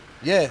album.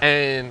 Yeah.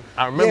 And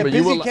I remember Busy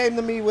you were came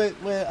to me with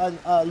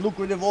a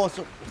lucrative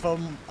offer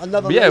from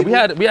another Yeah,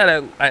 label. we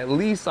had at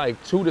least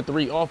like 2 to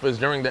 3 offers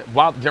during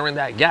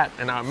that gap.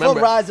 And I remember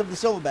For Rise of the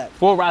Silverback.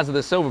 For Rise of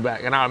the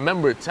Silverback. And I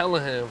remember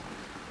telling him,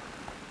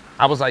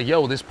 I was like,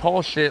 yo, this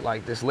Paul shit,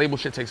 like this label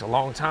shit takes a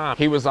long time.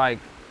 He was like,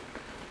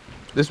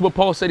 this is what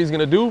Paul said he's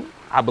gonna do.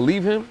 I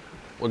believe him.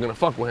 We're gonna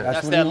fuck with him.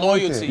 That's that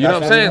loyalty. You know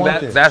what I'm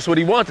saying? That's what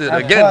he wanted.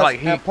 And again, plus,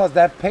 and plus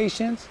that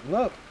patience,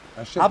 look.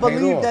 I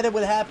believed that it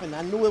would happen.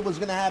 I knew it was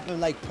gonna happen.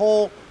 Like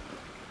Paul,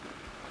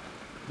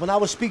 when I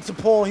would speak to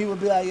Paul, he would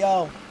be like,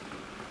 yo,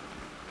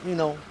 you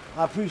know,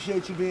 I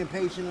appreciate you being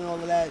patient and all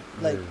of that.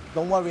 Like,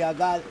 don't worry, I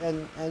got it.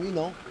 And you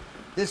know,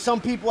 there's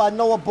some people I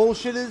know are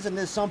bullshitters, and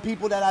there's some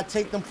people that I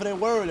take them for their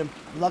word. And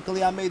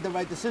luckily, I made the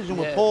right decision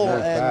with Paul.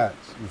 And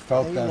you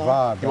felt that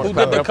vibe.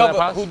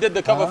 Who did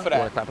the cover for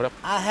that?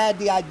 I had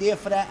the idea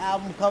for that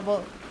album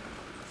cover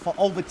for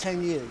over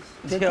 10 years.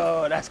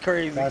 Yo, that's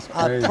crazy.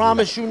 I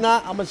promise you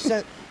not. I'm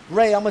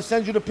gonna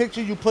send you the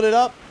picture. You put it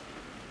up.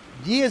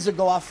 Years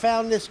ago, I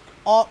found this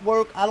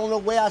artwork. I don't know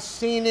where I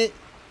seen it,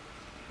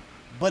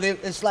 but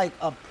it's like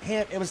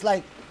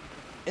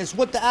it's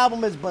what the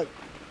album is, but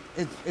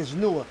it's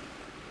newer.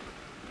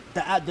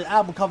 The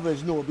album cover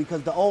is newer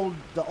because the old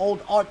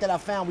art that I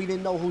found, we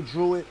didn't know who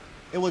drew it.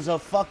 It was a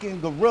fucking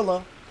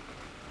gorilla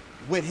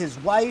with his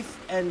wife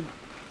and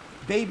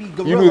baby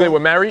gorilla. You knew they were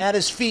married? At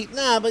his feet.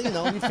 Nah, but you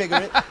know, you figure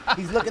it.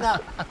 He's looking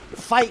out,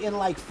 fighting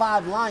like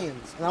 5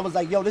 lions. And I was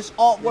like, yo, this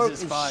artwork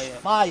is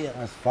fire.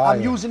 That's fire.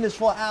 I'm using this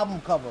for an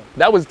album cover.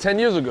 That was 10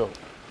 years ago.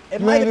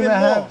 It might have been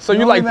more. So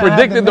you like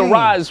predicted the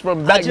rise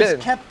from back then. I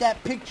just kept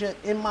that picture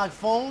in my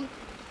phone.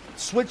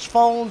 Switch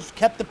phones,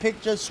 kept the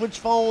picture. Switch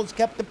phones,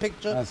 kept the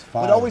picture. That's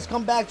fire. But always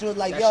come back to it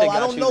like, That yo, shit I got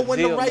don't you know the when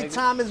deal, the right nigga.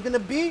 time is gonna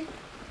be,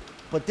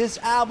 but this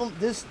album,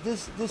 this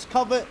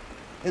cover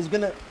is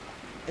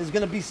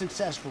gonna be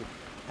successful.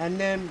 And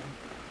then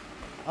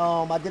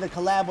I did a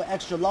collab with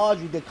Extra Large.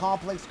 We did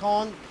Complex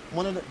Con.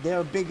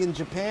 They're big in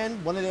Japan.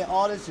 One of their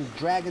artists is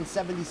Dragon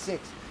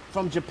 76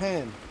 from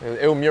Japan. An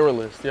ill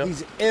muralist, yeah.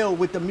 He's ill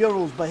with the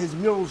murals, but his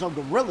murals are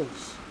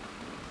gorillas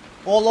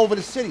all over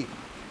the city.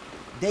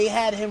 They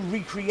had him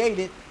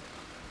recreated,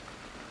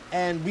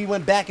 and we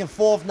went back and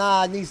forth.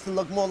 Nah, it needs to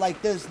look more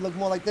like this, look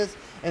more like this.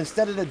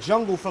 Instead of the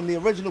jungle from the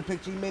original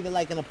picture, he made it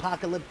like an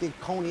apocalyptic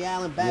Coney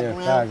Island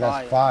background. Yeah,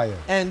 that's fire.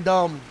 And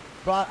bro,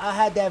 I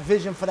had that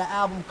vision for the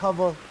album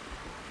cover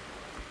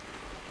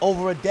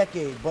over a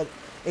decade, but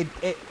it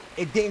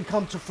didn't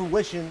come to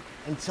fruition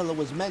until it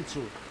was meant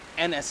to.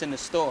 And that's in the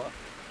store.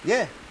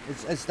 Yeah,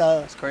 it's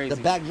crazy.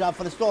 the backdrop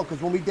for the store. Because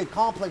when we did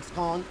Complex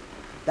Con,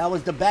 that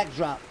was the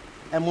backdrop.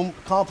 And when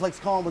Complex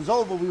Con was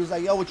over, we was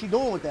like, yo, what you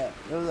doing with that?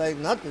 It was like,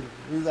 nothing.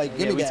 We was like,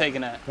 give me we that. taking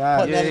that.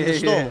 Putting that in the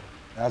store.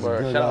 That's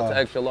Word. good. Shout out to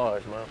Extra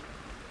Large, man.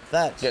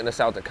 Facts. Getting us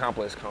out to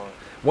Complex Con.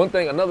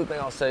 Another thing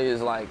I'll say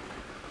is like,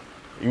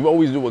 you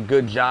always do a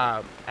good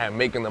job at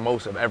making the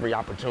most of every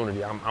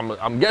opportunity.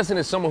 I'm guessing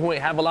it's someone who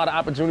ain't have a lot of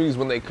opportunities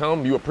when they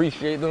come. You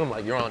appreciate them,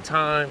 like you're on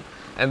time.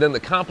 And then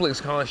the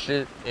Complex Con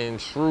shit in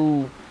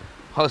true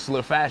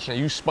hustler fashion,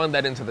 you spun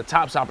that into the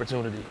Tops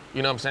opportunity.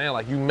 You know what I'm saying?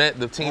 Like you met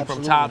the team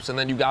from Tops, and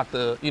then you got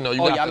the,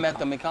 y'all met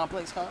them in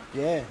Complex Con?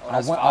 Yeah.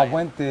 I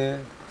went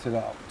there to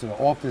the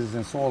office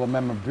and saw the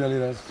memorabilia.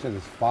 That shit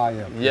is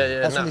fire. Yeah.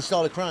 That's when he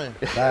started crying.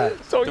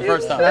 So The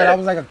first time. That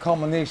was like a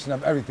culmination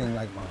of everything.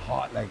 Like my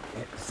heart, like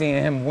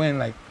seeing him win.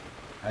 Like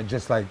I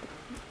just like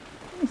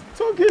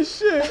talking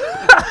shit.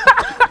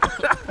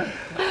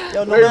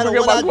 Yo, no Wait, matter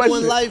forget what my I do question.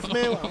 in life,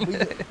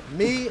 man,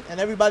 me and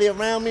everybody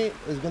around me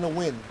is gonna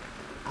win.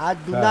 I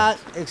do not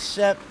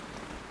accept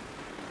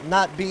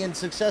not being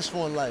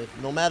successful in life,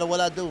 no matter what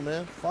I do,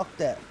 man. Fuck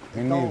that.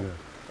 Me neither.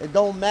 It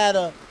don't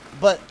matter.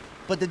 But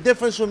the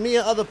difference with me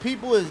and other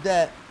people is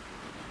that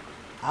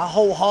I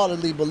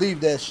wholeheartedly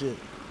believe that shit.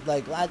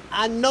 Like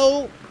I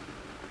know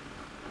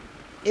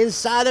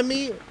inside of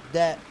me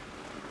that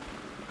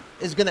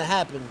it's gonna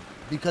happen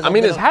because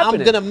it's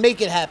happening. I'm gonna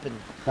make it happen.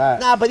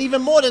 Facts. Nah, but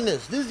even more than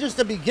this is just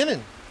the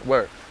beginning.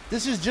 Word.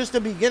 This is just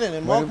the beginning,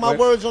 and mark my Wait.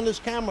 words on this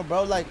camera,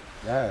 bro. Like,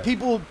 Yeah.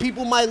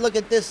 people might look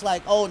at this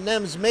like, oh,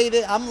 Nems made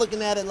it. I'm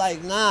looking at it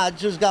like, nah, I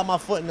just got my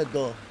foot in the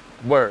door.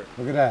 Word.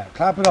 Look at that.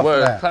 Clap it up Word. for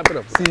that. Clap it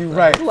up. See, you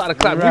right. There's a lot of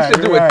clap. You We right,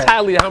 should do you a right.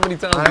 tally of how many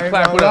times I we ain't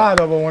clap gonna it lie up.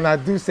 though, but when I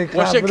do say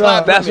clap your it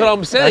clap up, That's what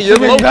I'm saying. That You're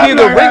shit low is key the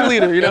done right.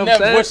 ringleader. You know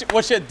what I'm saying?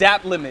 What's your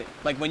dap limit?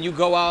 Like when you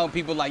go out and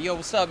people like, yo,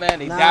 what's up, man?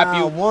 They Nah, dap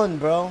you. one,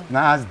 bro.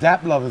 Nah, it's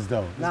dap lovers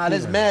though. Nah, Let's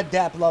there's keep it. mad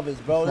dap lovers,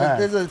 bro. Facts.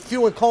 There's a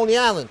few in Coney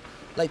Island.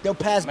 Like, they'll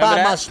pass Remember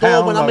by that? my store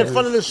Pound when I'm in lovers.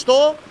 front of the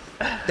store.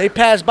 They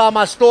pass by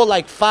my store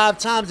like 5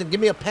 times and give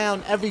me a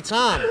pound every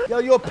time. Yo,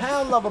 you're a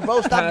pound lover,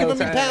 bro. Stop giving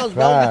me pounds,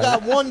 bro. You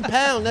got 1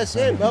 pound. That's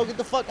it, bro. Get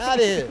the fuck out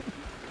of here.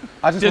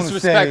 I just want to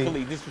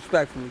say,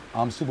 Disrespectfully.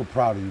 I'm super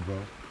proud of you, bro.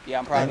 Yeah,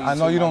 I'm proud of And you. I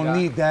know too, you my don't guy.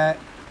 need that,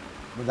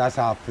 but that's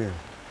how I feel.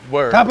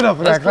 Word. Clap it up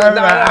for Let's that. Clap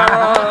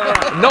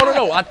it put- up.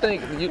 No. I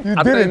think you did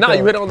it, nah, though.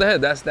 you hit it on the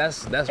head. That's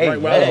Hey,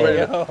 right where I was yo.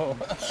 ready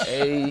to.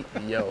 Hey,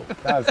 yo.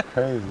 That's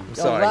crazy. Yo,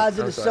 Sorry, Rise of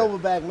I'm the sorry.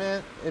 Silverback,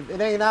 man. If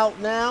it ain't out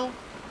now,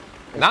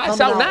 Nah, it's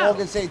coming out now.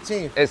 August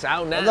 18th. It's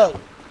out now. And look,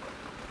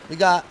 we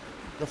got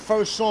the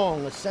first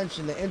song,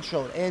 Ascension, the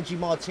intro, Angie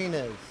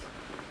Martinez.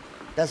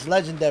 That's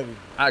legendary.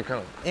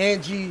 Icon.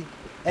 Angie,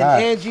 and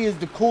Alright. Angie is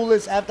the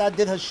coolest. After I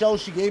did her show,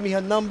 she gave me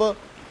her number,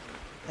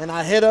 and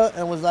I hit her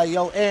and was like,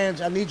 yo,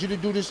 Ange, I need you to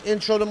do this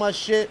intro to my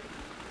shit.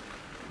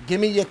 Give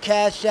me your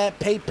Cash App,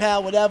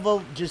 PayPal,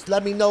 whatever. Just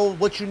let me know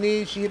what you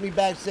need. She hit me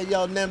back and said,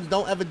 yo, Nems,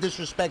 don't ever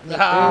disrespect me.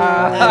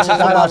 Access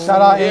Shout on my- out,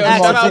 shout out Yeah, Angie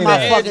access shout out on my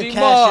Martinez. fucking Angie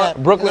Cash Mar. App.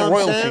 Brooklyn You know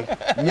what I'm royalty.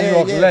 saying? New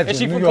York legend. Is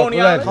she New from York Coney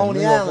Island? legend. Coney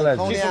New York Island, legend.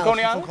 Coney She's from Island.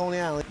 Coney She's Island? from Coney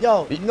Island.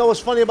 Yo, you know what's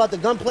funny about the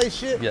gunplay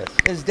shit? Yes.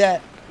 Is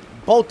that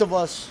both of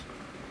us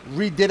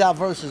redid our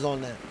verses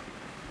on that.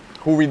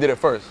 Who redid it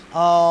first?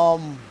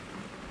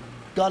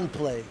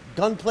 Gunplay.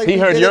 Gunplay. He we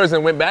heard did yours it.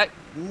 and went back?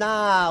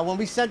 Nah, when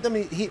we sent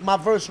them, my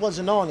verse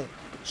wasn't on it.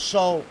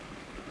 So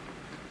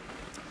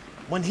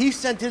when he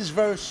sent his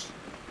verse,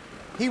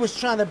 he was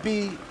trying to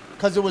be,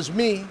 because it was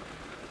me.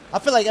 I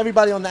feel like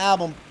everybody on the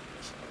album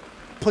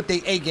put their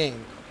A game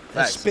and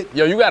Facts. spit.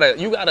 Yo, you got a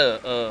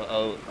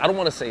I don't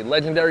want to say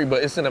legendary,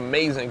 but it's an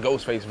amazing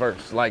Ghostface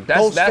verse. Like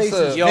that's Ghostface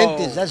is a Yo,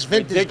 vintage. That's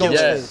vintage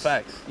ridiculous. yeah, Ghostface.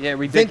 facts. Yeah,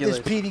 ridiculous.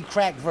 Vintage PD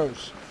crack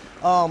verse.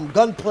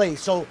 Gunplay.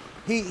 So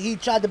he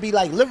tried to be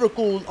like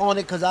lyrical on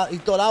it because he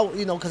thought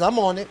because I'm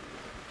on it,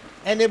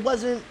 and it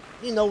wasn't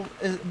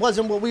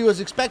what we was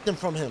expecting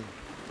from him.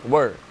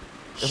 Word.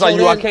 It's So like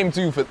I then- came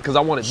to you because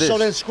I wanted this. So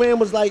then Scram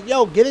was like,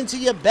 yo, get into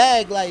your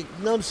bag, like,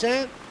 you know what I'm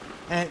saying?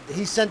 And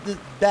he sent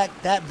back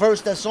that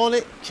verse that's on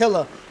it,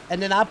 killer.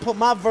 And then I put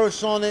my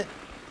verse on it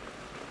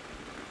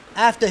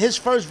after his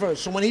first verse.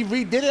 So when he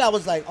redid it, I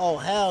was like, oh,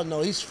 hell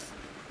no, he's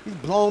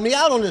blowing me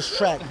out on this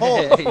track.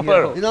 Hold. You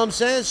know what I'm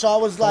saying? So I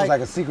was It was like,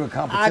 like a secret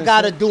competition. I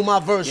gotta do my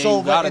verse Yeah, you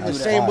over gotta in the do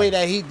that. same way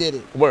that he did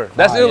it. Word.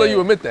 That's Fire. ill that you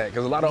admit that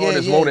because a lot of Yeah,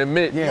 artists yeah. won't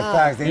admit Yeah, Nah,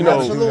 facts. They you never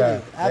know, do absolutely,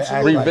 that. They act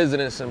absolutely. like-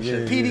 revisiting some Yeah,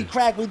 shit. PD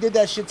Crack, we did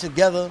that shit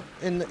together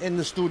in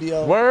the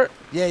studio. Word.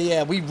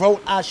 Yeah. We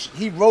wrote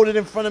he wrote it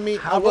in front of me.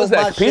 How I was wrote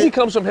that? my PD shit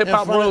comes from hip in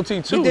hop front of-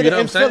 royalty, too, We did you it know in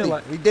what I'm saying? Philly.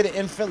 Like- We did it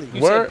in Philly.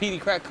 You Word. said PD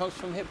Crack comes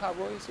from hip hop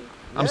royalty?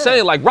 I'm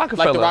saying like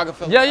Rockefeller.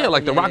 Rockefeller Yeah, camp.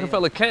 like the Yeah, yeah.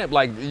 Rockefeller camp.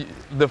 Like the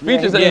Yeah,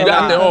 features he that you been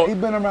got around- there. He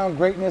been around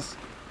greatness.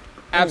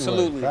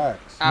 Absolutely. Anyway, facts. What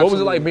was it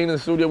Absolutely. like being in the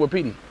studio with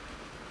PD?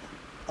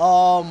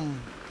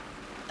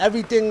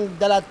 Everything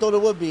that I thought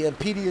it would be. And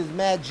PD is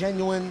mad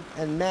genuine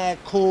and mad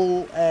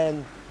cool,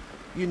 and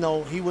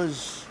he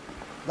was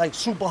like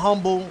super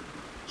humble,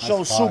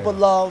 showed fire. super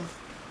love.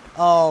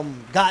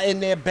 Got in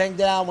there, banged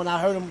it out. When I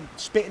heard him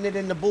spitting it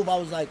in the booth, I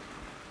was like,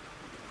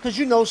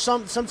 because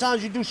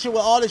sometimes you do shit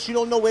with artists, you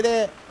don't know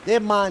where their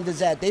mind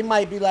is at. They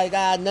might be like,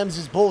 Nems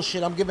is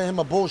bullshit. I'm giving him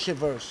a bullshit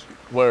verse.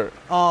 Word.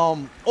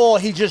 Or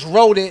he just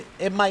wrote it.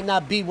 It might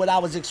not be what I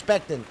was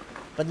expecting,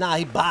 but nah,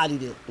 he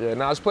bodied it. Yeah,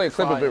 now let's play a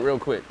clip of it real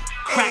quick.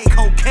 Crack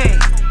cocaine.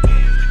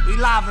 We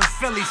live in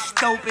Philly,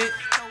 stupid.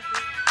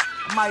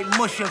 Might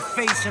mush your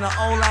face in an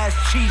old ass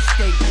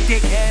cheesesteak,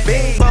 dickhead.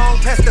 Bing bong,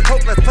 pass the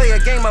coke, let's play a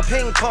game of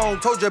ping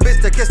pong. Told your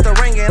bitch to kiss the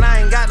ring and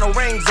I ain't got no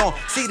rings on.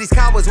 See these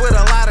cowards with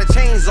a lot of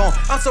chains on.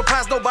 I'm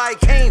surprised nobody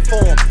came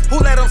for them. Who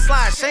let them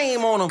slide?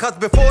 Shame on them. Cause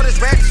before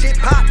this rap shit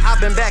pop, I've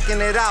been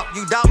backing it out.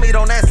 You doubt me,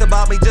 don't ask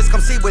about me, just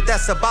come see what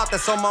that's about.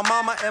 That's on my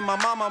mama and my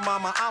mama.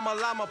 I'm a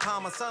llama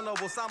palmer, son of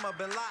Osama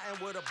bin Laden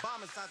with a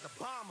bomb inside the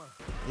bomber.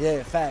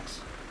 Yeah,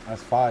 facts.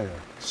 That's fire.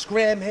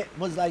 Scram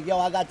was like, yo,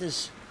 I got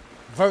this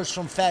verse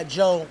from Fat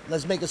Joe.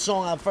 Let's make a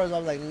song out first. I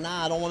was like,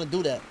 nah, I don't want to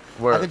do that.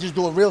 Word. I could just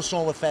do a real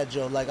song with Fat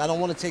Joe. Like, I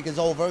don't want to take his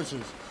old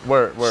verses.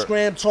 Word.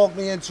 Scram talked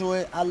me into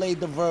it. I laid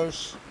the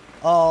verse.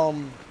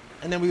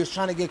 and then we was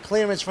trying to get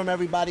clearance from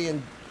everybody,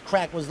 and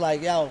Crack was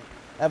like, yo,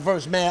 that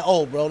verse mad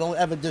old, bro. Don't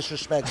ever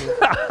disrespect me.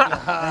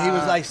 And he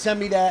was like, send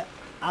me that.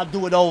 I'll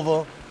do it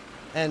over.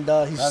 And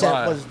he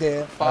sent was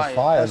there. That's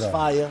fire. That's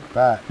fire.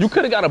 Facts. You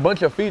could have got a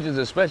bunch of features,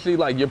 especially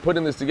like you're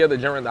putting this together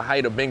during the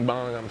height of Bing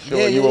Bong. I'm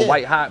sure you were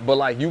white hot, but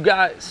like you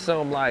got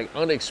some like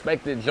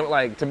unexpected,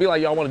 like to be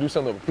like, y'all want to do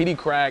something with PD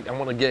Crack. I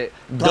want to get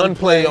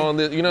Gunplay on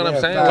this. You know what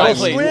I'm saying? Like,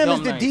 Like, Scram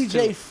is the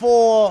DJ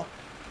for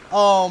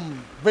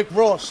Rick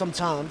Ross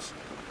sometimes.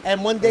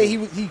 And one day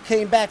he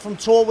came back from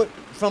tour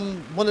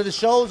from one of the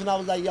shows, and I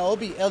was like, yo, it'll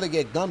be ill to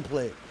get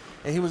Gunplay.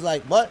 And he was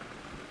like, what?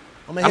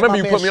 I remember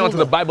you put me onto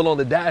the Bible on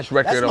the Dash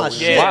record a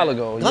while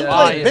ago.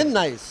 Gunplay been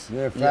nice.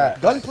 Yeah, facts.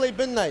 Gunplay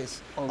been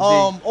nice.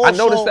 Also, I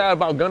noticed that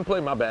about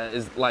Gunplay, my bad,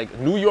 is like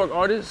New York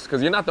artists,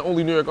 because you're not the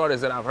only New York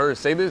artist that I've heard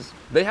say this,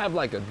 they have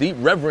like a deep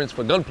reverence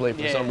for Gunplay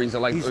for some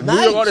reason. Like New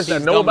York artists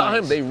that know about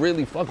him, they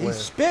really fuck with him. He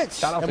spits,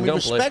 Shout out and to we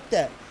Gunplay. respect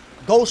that.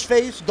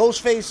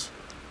 Ghostface.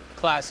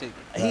 Classic.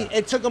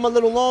 It took him a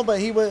little long, but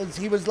he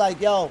was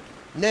like, yo,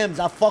 Nems,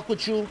 I fuck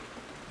with you.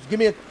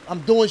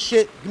 I'm doing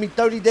shit. Give me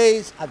 30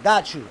 days. I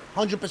got you,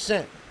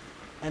 100%.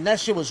 And that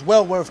shit was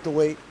well worth the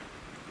wait.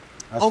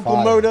 That's Uncle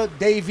fire. Murder,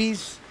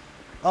 Davies.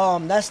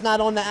 That's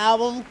not on the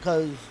album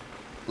because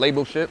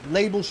Label shit. you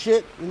know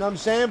what I'm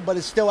saying? But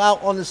it's still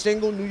out on the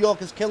single. New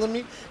York is killing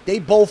me. They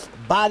both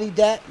bodied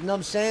that, you know what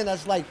I'm saying?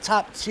 That's like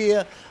top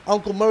tier.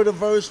 Uncle Murder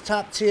verse,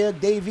 top tier.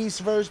 Davies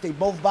verse, they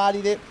both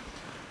bodied it.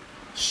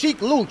 Sheik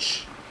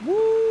Luch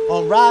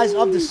on Rise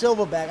of the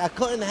Silverback. I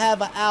couldn't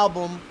have an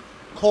album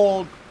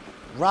called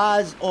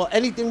Rise or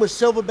anything with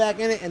Silverback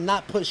in it and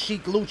not put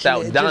Sheik Luch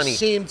in it. It just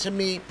seemed to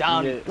me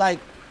like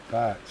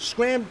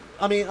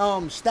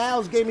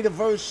Styles gave me the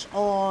verse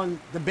on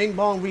the Bing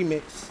Bong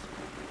remix.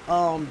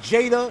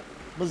 Jada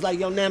was like,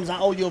 yo, Nems, I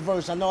owe you a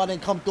verse. I know I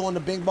didn't come through on the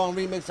Bing Bong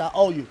remix. I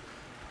owe you.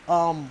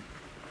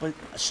 But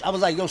I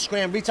was like, yo,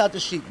 Scram, reach out to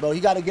Sheik, bro.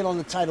 He got to get on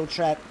the title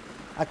track.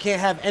 I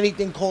can't have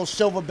anything called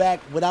Silverback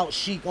without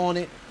Sheik on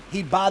it.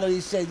 He bothered.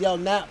 He said, yo,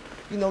 now,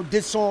 you know,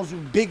 did songs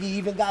with Biggie,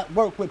 even got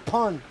work with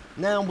Pun.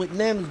 Now I'm with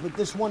Nems, but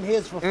this one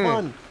here's for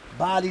fun.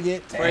 Bodied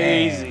it.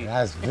 Crazy.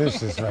 That's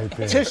vicious right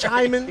there. Tish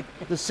Hyman,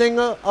 the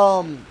singer,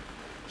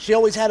 she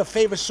always had a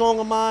favorite song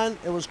of mine.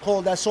 It was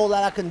called That's All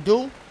That I Can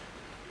Do.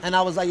 And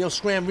I was like, yo,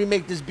 Scram,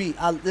 remake this beat.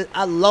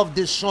 I love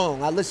this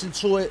song. I listen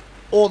to it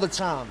all the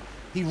time.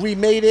 He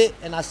remade it,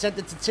 and I sent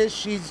it to Tish.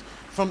 She's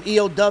from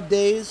EO Dub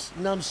days,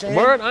 you know what I'm saying?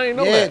 Word? I ain't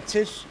know that. Yeah,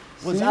 Tish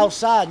was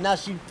outside. Now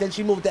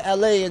she moved to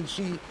LA, and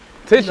she...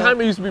 Tish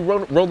Hyman used to be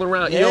rolling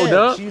around EO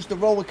Dub? She used to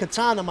roll with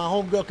Katana, my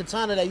homegirl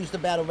Katana that used to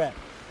battle rap.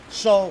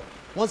 So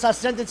once I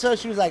sent it to her,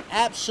 she was like,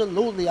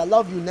 absolutely, I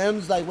love you,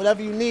 Nems, like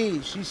whatever you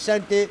need. She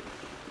sent it,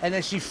 and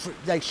then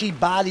she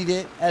bodied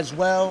it as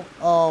well.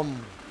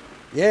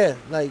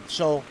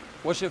 So.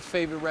 What's your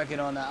favorite record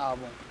on that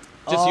album?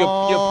 Just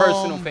your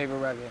personal favorite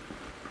record.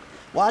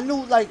 Well, I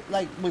knew like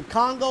with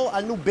Congo,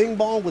 I knew Bing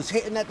Bong was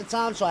hitting at the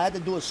time, so I had to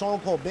do a song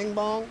called Bing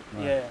Bong.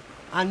 Right. Yeah.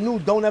 I knew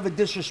Don't Ever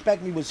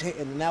Disrespect Me was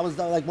hitting, and that was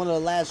like one of the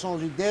last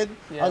songs we did.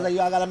 Yeah. I was like,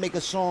 yo, I gotta make a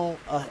song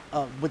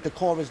with the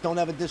chorus, Don't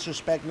Ever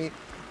Disrespect Me.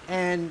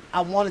 And I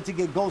wanted to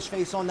get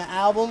Ghostface on the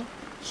album,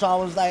 so I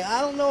was like,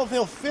 I don't know if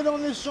he'll fit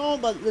on this song,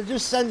 but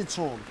just send it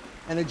to him.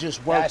 And it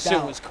just worked out. That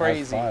shit was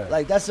crazy.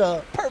 Like, that's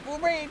a... Purple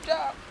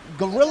Raindrop.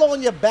 Gorilla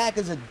on Your Back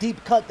is a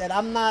deep cut that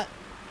I'm not...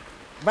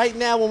 Right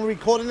now, when we're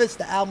recording this,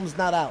 the album's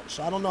not out.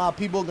 So I don't know how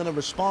people are going to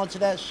respond to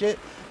that shit,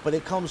 but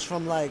it comes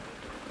from, like...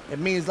 It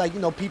means, like, you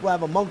know, people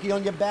have a monkey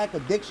on your back,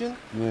 addiction.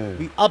 Yeah.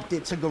 We upped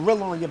it to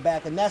Gorilla on Your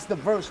Back, and that's the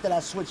verse that I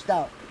switched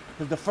out.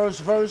 Because the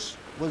first verse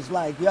was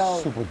like,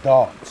 yo... Super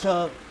dark.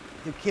 To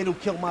the kid who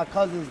killed my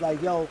cousins,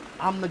 like, yo,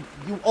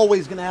 you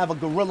always going to have a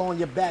gorilla on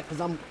your back because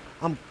I'm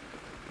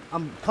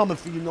coming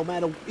for you no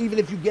matter, even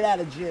if you get out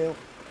of jail,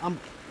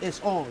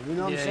 it's on, you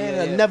know what I'm saying?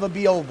 It'll never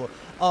be over.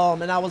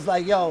 And I was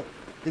like, yo,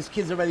 this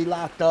kid's already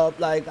locked up.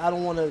 Like, I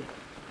don't want to,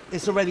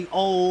 it's already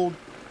old.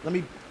 Let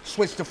me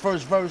switch the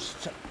first verse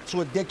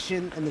to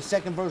addiction, and the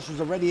second verse was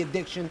already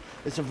addiction.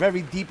 It's a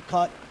very deep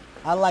cut.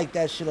 I like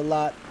that shit a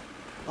lot.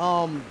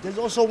 There's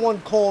also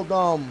one called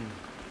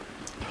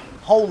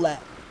Holap.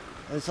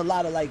 It's a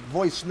lot of like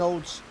voice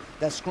notes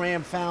that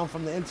Scram found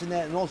from the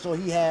internet, and also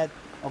he had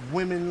of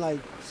women like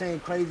saying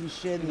crazy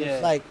shit, and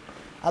it's like,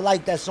 I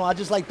like that song. I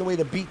just like the way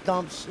the beat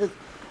thumps.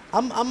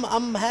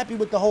 I'm happy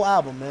with the whole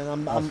album,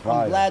 man. I'm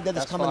glad that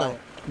it's coming out.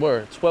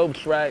 Word, 12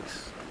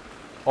 tracks,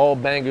 all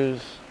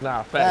bangers.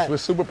 Nah, facts. We're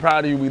super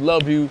proud of you. We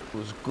love you. It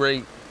was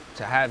great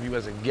to have you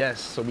as a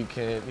guest so we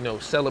can, you know,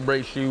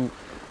 celebrate you,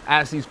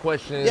 ask these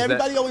questions. Yeah,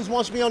 everybody always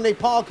wants me on their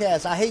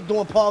podcast. I hate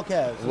doing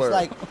podcasts.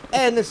 Word.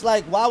 It's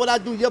like, why would I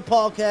do your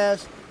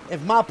podcast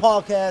if my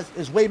podcast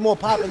is way more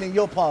popular than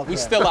your podcast? We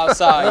still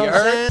outside, you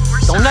heard?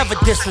 Don't ever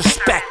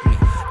disrespect me.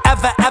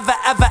 Ever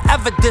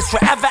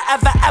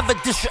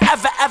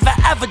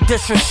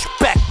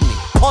disrespect me.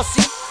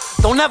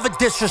 Pussy, don't ever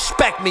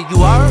disrespect me, you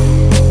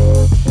heard?